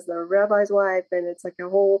of as the rabbi's wife. And it's like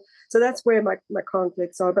so that's where my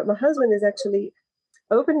conflicts are. But my husband is actually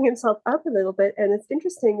opening himself up a little bit. And it's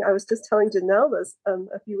interesting. I was just telling Janelle this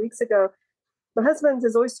a few weeks ago. My husband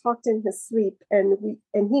has always talked in his sleep, and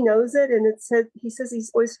he knows it. And he says he's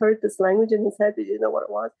always heard this language in his head, but he didn't know what it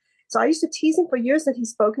was. So I used to tease him for years that he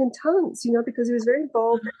spoke in tongues, because he was very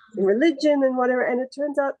involved in religion and whatever. And it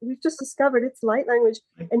turns out we've just discovered it's light language,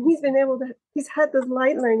 and he's had this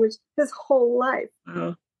light language his whole life.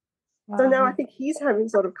 Oh. So now I think he's having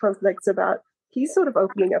sort of conflicts about. He's sort of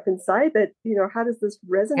opening up inside that, how does this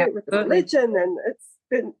resonate with the religion? And it's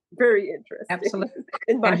been very interesting. Absolutely.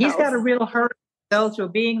 And he's got a real hurdle through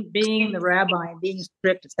being the rabbi and being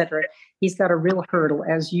strict, etc. He's got a real hurdle,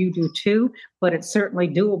 as you do too, but it's certainly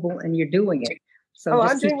doable and you're doing it. So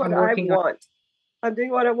I'm doing what I want. I'm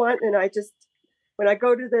doing what I want. And I just, when I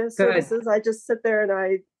go to the services, I just sit there and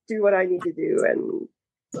I do what I need to do. And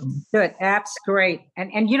good. That's great.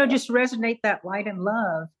 And just resonate that light and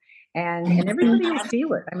love. And everybody will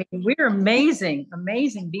feel it. I mean, we're amazing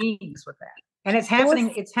beings with that. And it's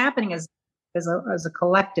happening. It's happening as a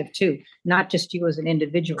collective too, not just you as an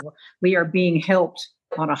individual. We are being helped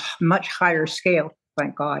on a much higher scale,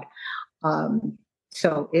 thank God.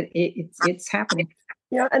 So it's happening.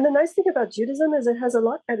 Yeah, and the nice thing about Judaism is it has a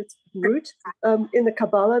lot at its root in the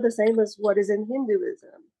Kabbalah, the same as what is in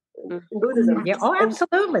Hinduism. In Buddhism. Yeah,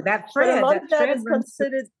 absolutely. That thread. But a lot of that is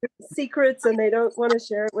considered secrets, and they don't want to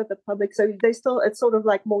share it with the public. So it's sort of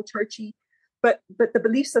like more churchy, but the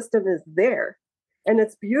belief system is there, and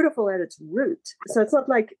it's beautiful at its root. So it's not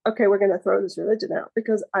like, okay, we're going to throw this religion out,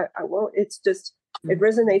 because I won't. It's just it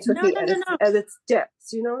resonates with me at its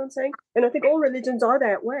depths. You know what I'm saying? And I think all religions are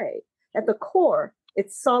that way. At the core,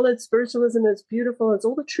 it's solid spiritualism. It's beautiful. It's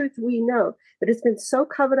all the truth we know, but it's been so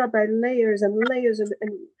covered up by layers and layers and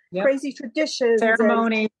crazy traditions,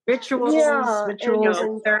 ceremonies, rituals,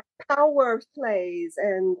 and power plays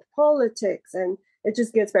and politics, and it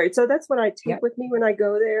just gets buried. So that's what I take with me when I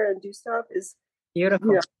go there and do stuff. Is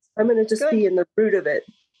beautiful. I'm going to just be in the root of it.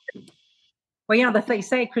 Well, they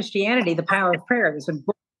say Christianity, the power of prayer. There's a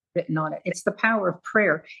book written on it. It's the power of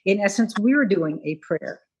prayer. In essence, we're doing a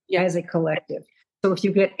prayer as a collective. So if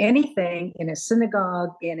you get anything in a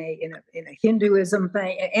synagogue, in a Hinduism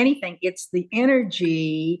thing, anything, it's the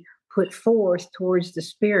energy put forth towards the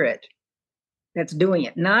spirit that's doing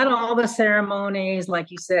it. Not all the ceremonies,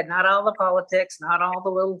 like you said, not all the politics, not all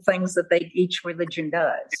the little things that each religion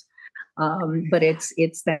does. But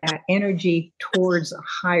it's that energy towards a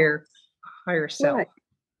higher self. Right.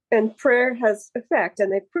 And prayer has effect,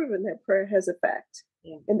 and they've proven that prayer has effect.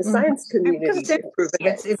 In the science community,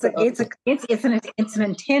 it's an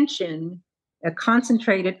intention, a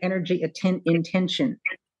concentrated energy intention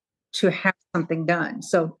to have something done.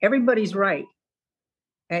 So everybody's right,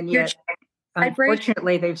 and yet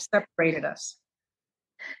unfortunately they've separated us.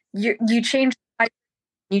 You change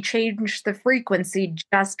the frequency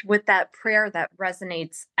just with that prayer that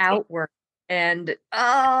resonates outward, and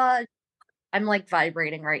I'm like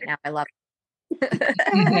vibrating right now. I love it.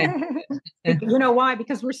 You know why?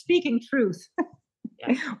 Because we're speaking truth.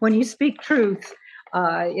 When you speak truth,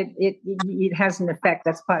 it has an effect.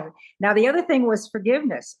 That's part of it. Now, the other thing was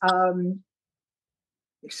forgiveness.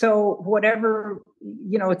 So whatever,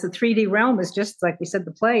 it's a 3D realm. It's just like we said,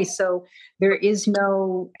 the play. So there is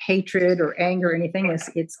no hatred or anger or anything.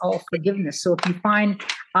 It's all forgiveness. So if you find,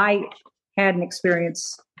 I had an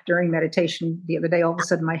experience during meditation the other day. All of a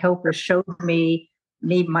sudden, my helper showed me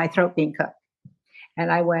my throat being cut. And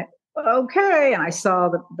I went, okay. And I saw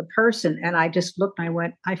the person, and I just looked and I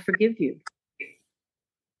went, I forgive you.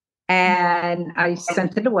 And I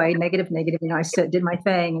sent it away, negative. I did my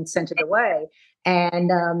thing and sent it away. And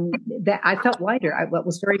that I felt lighter. It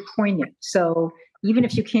was very poignant. So even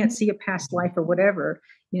if you can't see a past life or whatever,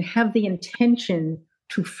 you have the intention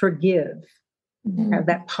to forgive, have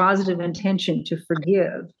that positive intention to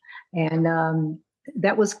forgive. And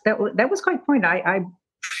that was quite poignant. I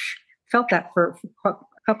felt that for a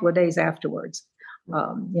couple of days afterwards,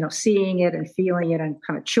 seeing it and feeling it and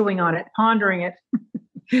kind of chewing on it, pondering it,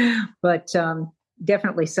 but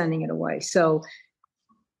definitely sending it away. So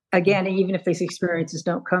again, even if these experiences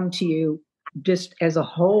don't come to you, just as a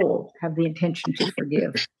whole, have the intention to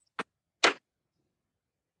forgive.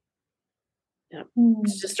 Yeah,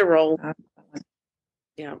 it's just a roll.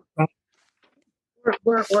 Yeah.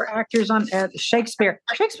 We're actors on Shakespeare.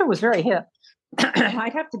 Shakespeare was very hip.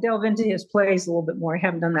 I'd have to delve into his plays a little bit more. I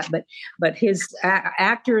haven't done that, but his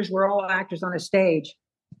actors were all actors on a stage.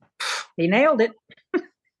 He nailed it.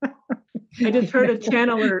 I just heard a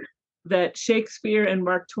channeler that Shakespeare and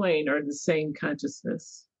Mark Twain are the same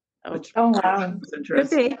consciousness. Which wow. was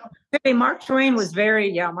interesting. Could be. Mark Twain was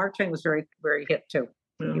very very hip too.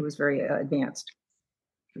 Yeah. He was very advanced.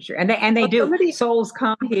 For sure. And they do. Souls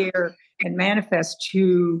come here and manifest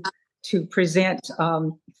to present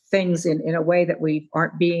things in a way that we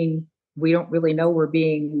don't really know we're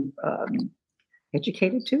being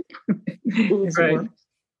educated to.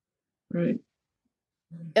 Right.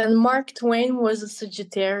 And Mark Twain was a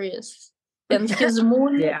Sagittarius, and his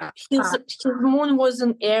moon, his moon was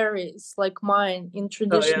in Aries, like mine in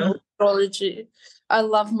traditional astrology. I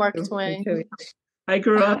love Mark Twain. I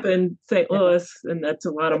grew up in St. Louis, and that's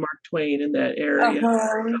a lot of Mark Twain in that area.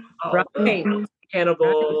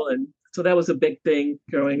 Hannibal, and so that was a big thing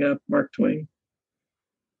growing up. Mark Twain.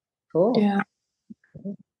 Cool. Yeah.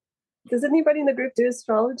 Does anybody in the group do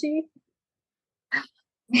astrology?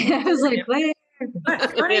 I was like, what?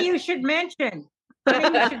 Funny you should mention.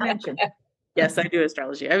 Yes, I do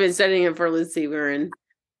astrology. I've been studying it for, let's see, we're in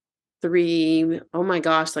 7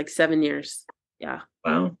 years. Yeah.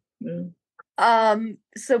 Wow. Yeah.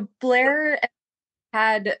 So Blair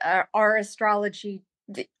had our astrology.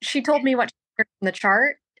 She told me what she heard in the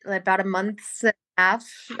chart about a month and a half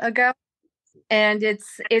ago, and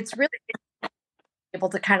it's really able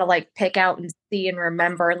to kind of like pick out and see and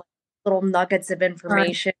remember little nuggets of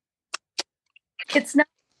information. It's not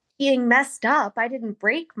being messed up. I didn't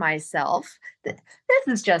break myself. This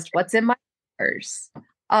is just what's in my purse.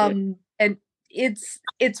 And it's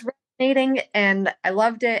resonating, and I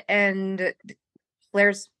loved it. And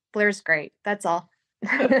Blair's great. That's all.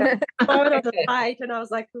 I went on the site and I was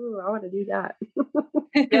like, "Ooh, I want to do that."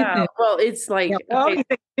 Yeah. Well, it's like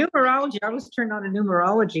numerology. I was turned on to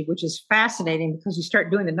numerology, which is fascinating because you start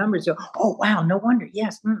doing the numbers. You go, oh wow, no wonder.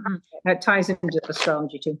 Yes, that ties into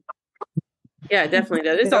astrology too. Yeah, it definitely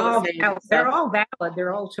does. It's all the same. They're all valid.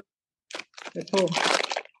 They're all they're cool.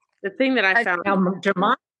 The thing that I found.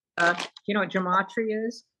 Gematria, you know what gematria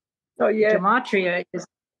is? Oh yeah, gematria is.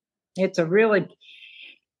 It's a really.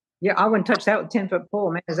 Yeah, I wouldn't touch that with 10-foot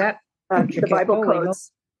pole, man. Is that the Bible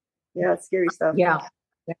codes? Yeah, it's scary stuff. Yeah.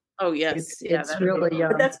 Oh yes, it's really.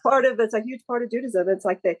 But that's part of. It's a huge part of Judaism. It's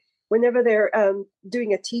like whenever they're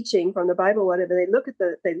doing a teaching from the Bible, whatever, they look at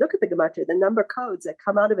the gematria, the number codes that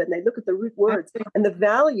come out of it, and they look at the root words and the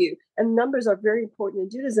value. And numbers are very important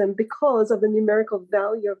in Judaism because of the numerical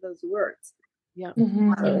value of those words. Yeah.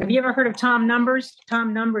 Have you ever heard of Tom Numbers?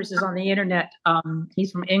 Tom Numbers is on the internet.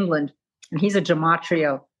 He's from England, and he's a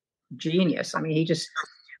gematria genius. I mean, he just,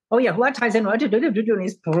 well, that ties in. And he's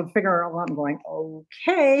figuring it all out and going,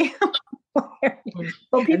 okay.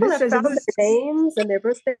 Well, people have found their names and their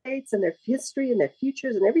birth dates and their history and their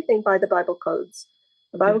futures and everything by the Bible codes.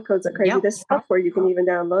 The Bible codes are crazy. There's software you can even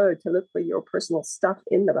download to look for your personal stuff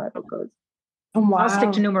in the Bible codes. Oh, wow. I'll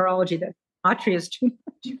stick to numerology. That gematria is too much.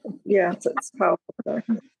 Yeah, it's powerful.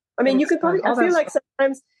 I mean, you could probably. I feel like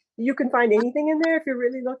sometimes you can find anything in there if you're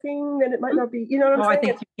really looking. Then it might not be. You know what I'm saying? I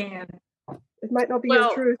think you can. It might not be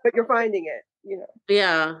your truth, but you're finding it. You know.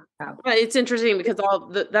 Yeah, but it's interesting because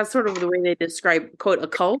that's sort of the way they describe quote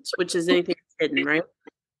occult, which is anything hidden, right?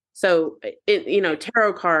 So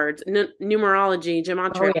tarot cards, numerology,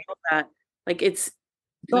 gematria, all that. Like it's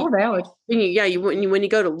all valid. When you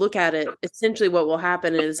go to look at it, essentially what will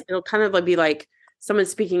happen is it'll kind of be like someone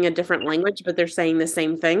speaking a different language, but they're saying the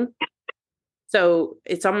same thing. So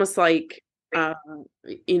it's almost like,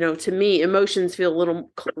 to me, emotions feel a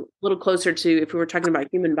little closer to, if we were talking about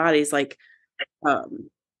human bodies, like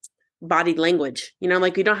body language.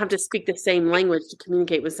 Like you don't have to speak the same language to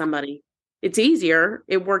communicate with somebody. It's easier.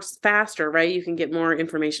 It works faster, right? You can get more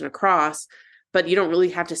information across, but you don't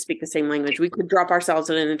really have to speak the same language. We could drop ourselves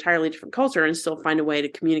in an entirely different culture and still find a way to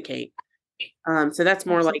communicate. So that's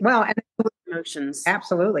more like emotions.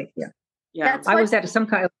 Absolutely. Yeah. Yeah. I was at some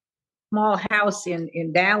kind of small house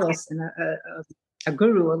in Dallas, and a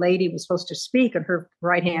guru, a lady, was supposed to speak, and her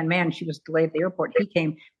right-hand man, she was delayed at the airport. He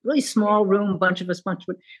came, really small room, bunch of us,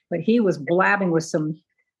 but he was blabbing with some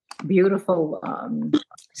beautiful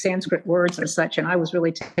Sanskrit words and such, and I was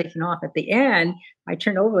really taken off. At the end, I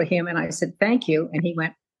turned over to him and I said, "Thank you," and he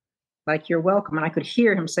went, like, "You're welcome," and I could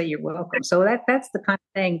hear him say, "You're welcome." So that's the kind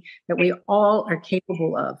of thing that we all are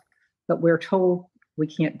capable of, but we're told we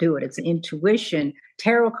can't do it. It's intuition.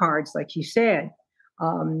 Tarot cards, like you said,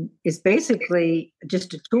 is basically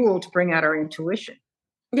just a tool to bring out our intuition.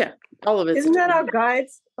 Yeah, all of it. Isn't that our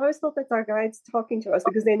guides? I always thought that's our guides talking to us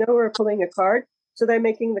because they know we're pulling a card, so they're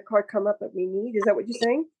making the card come up that we need. Is that what you're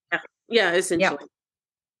saying? Yeah, essentially.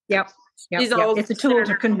 Yep. These all It's a tool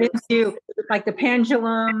to convince you, like the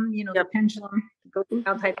pendulum, the pendulum goes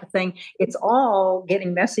down type of thing. It's all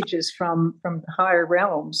getting messages from the higher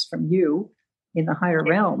realms, from you in the higher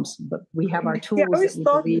realms. But we have our tools that we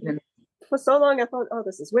believe in. For so long, I thought, oh,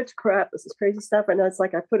 this is witchcraft, this is crazy stuff, and it's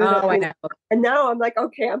like I put it up, and now I'm like,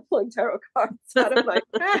 okay, I'm pulling tarot cards out of my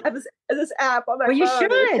this app on my phone. You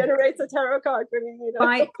should. It generates a tarot card for me.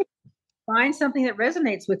 Find something that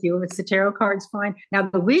resonates with you. If it's the tarot cards, fine. Now,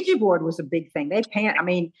 the Ouija board was a big thing.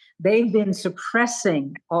 They've been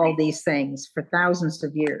suppressing all these things for thousands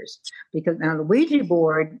of years. Because now the Ouija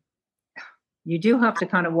board, you do have to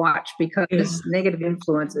kind of watch because negative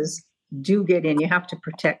influences do get in. You have to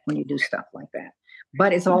protect when you do stuff like that.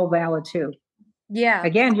 But it's all valid too. Yeah.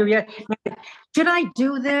 Again, should I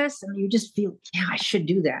do this? And you just feel, yeah, I should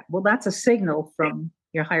do that. Well, that's a signal from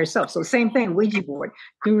your higher self. So same thing, Ouija board.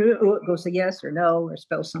 It goes to yes or no or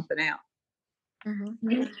spell something out.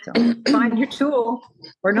 Mm-hmm. So find your tool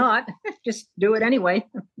or not. Just do it anyway.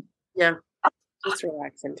 Yeah. Just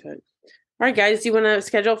relax into it. All right, guys. Do you want to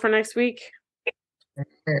schedule for next week?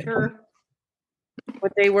 Sure.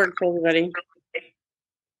 What day works for everybody?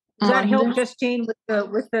 Does that help, Justine, with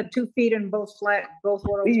the 2 feet in both worlds,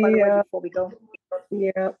 by the way, before we go?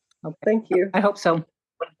 Yeah. Okay. Thank you. I hope so.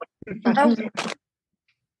 Okay.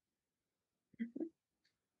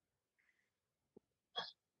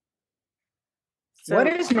 So, what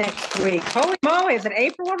is next week? Holy moly, is it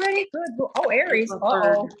April already? Good. Oh, Aries.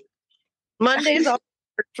 Uh-oh. Monday's all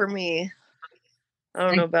for me. I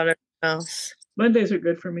don't know about everyone else. Mondays are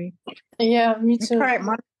good for me. Yeah, me too. All right,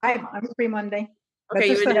 I'm free Monday. Okay,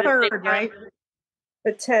 That's the 3rd, right?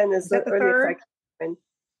 The 10 is the earliest I can.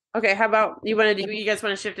 Okay, how about you guys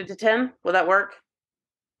want to shift it to 10? Will that work?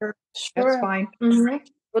 Sure. That's fine. Mm-hmm.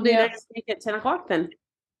 We'll do next week at 10 o'clock then.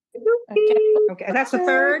 Okay. That's the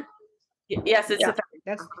 3rd? Yes, it's the 3rd.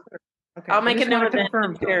 That's the 3rd. Okay. I'll make a note of that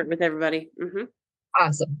and share it with everybody. Mm-hmm.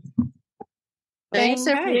 Awesome. Thanks,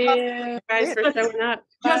 everybody. Guys, for showing up.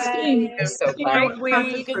 Justine, Have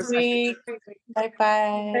a good week. Bye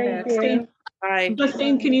bye. Bye.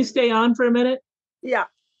 Justine, can you stay on for a minute? Yeah.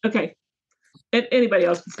 Okay. And anybody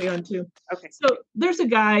else can stay on too. Okay. So there's a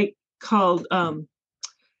guy called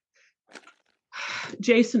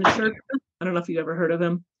Jason Shirka. I don't know if you've ever heard of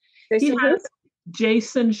him.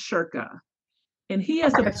 Jason Shirka. And he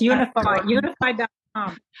has It's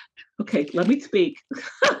unified.com. Okay, let me speak.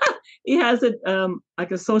 He has a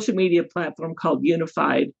social media platform called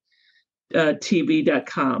unified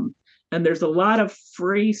tv.com. And there's a lot of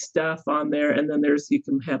free stuff on there. And then you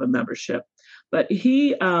can have a membership. But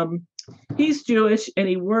he's Jewish and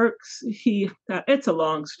he works, it's a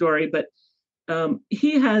long story, but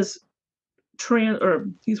he has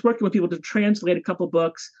he's working with people to translate a couple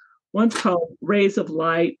books. One's called Rays of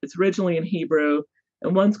Light. It's originally in Hebrew.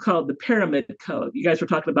 And one's called the Pyramid Code. You guys were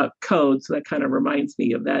talking about code, so that kind of reminds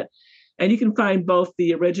me of that. And you can find both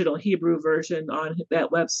the original Hebrew version on that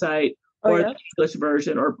website or the English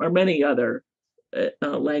version or many other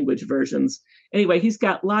language versions. Anyway, he's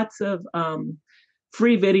got lots of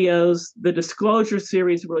free videos. The Disclosure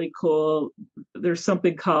series is really cool. There's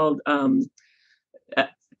something called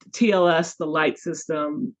TLS, the light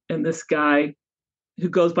system, and this guy who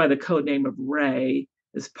goes by the code name of Ray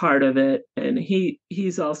is part of it, and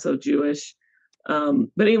he's also Jewish. But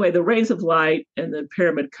anyway, the Rays of Light and the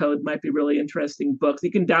Pyramid Code might be really interesting books.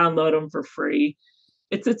 You can download them for free.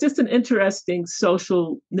 It's just an interesting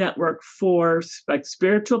social network for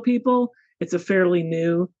spiritual people. It's a fairly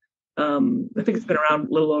new. I think it's been around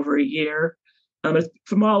a little over a year. It's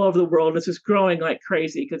from all over the world. It's just growing like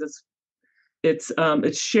crazy because it's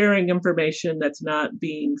sharing information that's not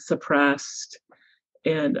being suppressed.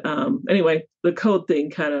 And anyway, the code thing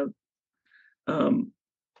kind of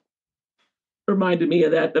reminded me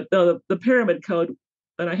of that. The Pyramid Code,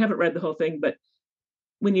 and I haven't read the whole thing, but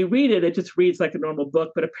when you read it, it just reads like a normal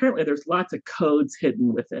book. But apparently, there's lots of codes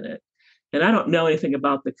hidden within it. And I don't know anything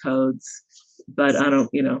about the codes, but I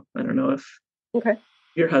don't know if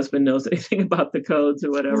your husband knows anything about the codes or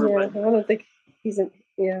whatever. Yeah, but I don't think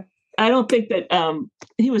I don't think that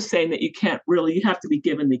he was saying that you have to be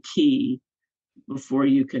given the key before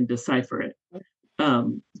you can decipher it.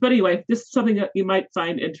 But anyway, this is something that you might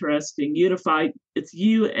find interesting. Unified, it's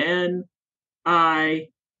UNIFYD.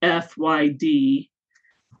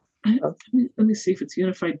 Let me see if it's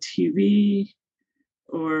Unified TV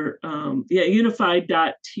or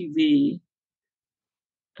unified.tv.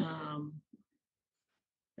 I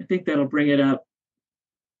think that'll bring it up.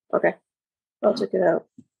 Okay. I'll check it out.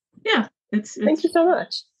 Yeah, it's Thank you so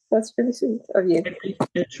much. That's really sweet of you.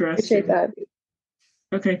 Interesting. Appreciate that.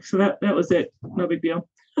 Okay, so that was it. No big deal.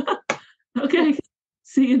 Okay,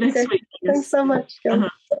 see you next week. Thanks so much.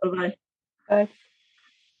 Bye-bye. Bye.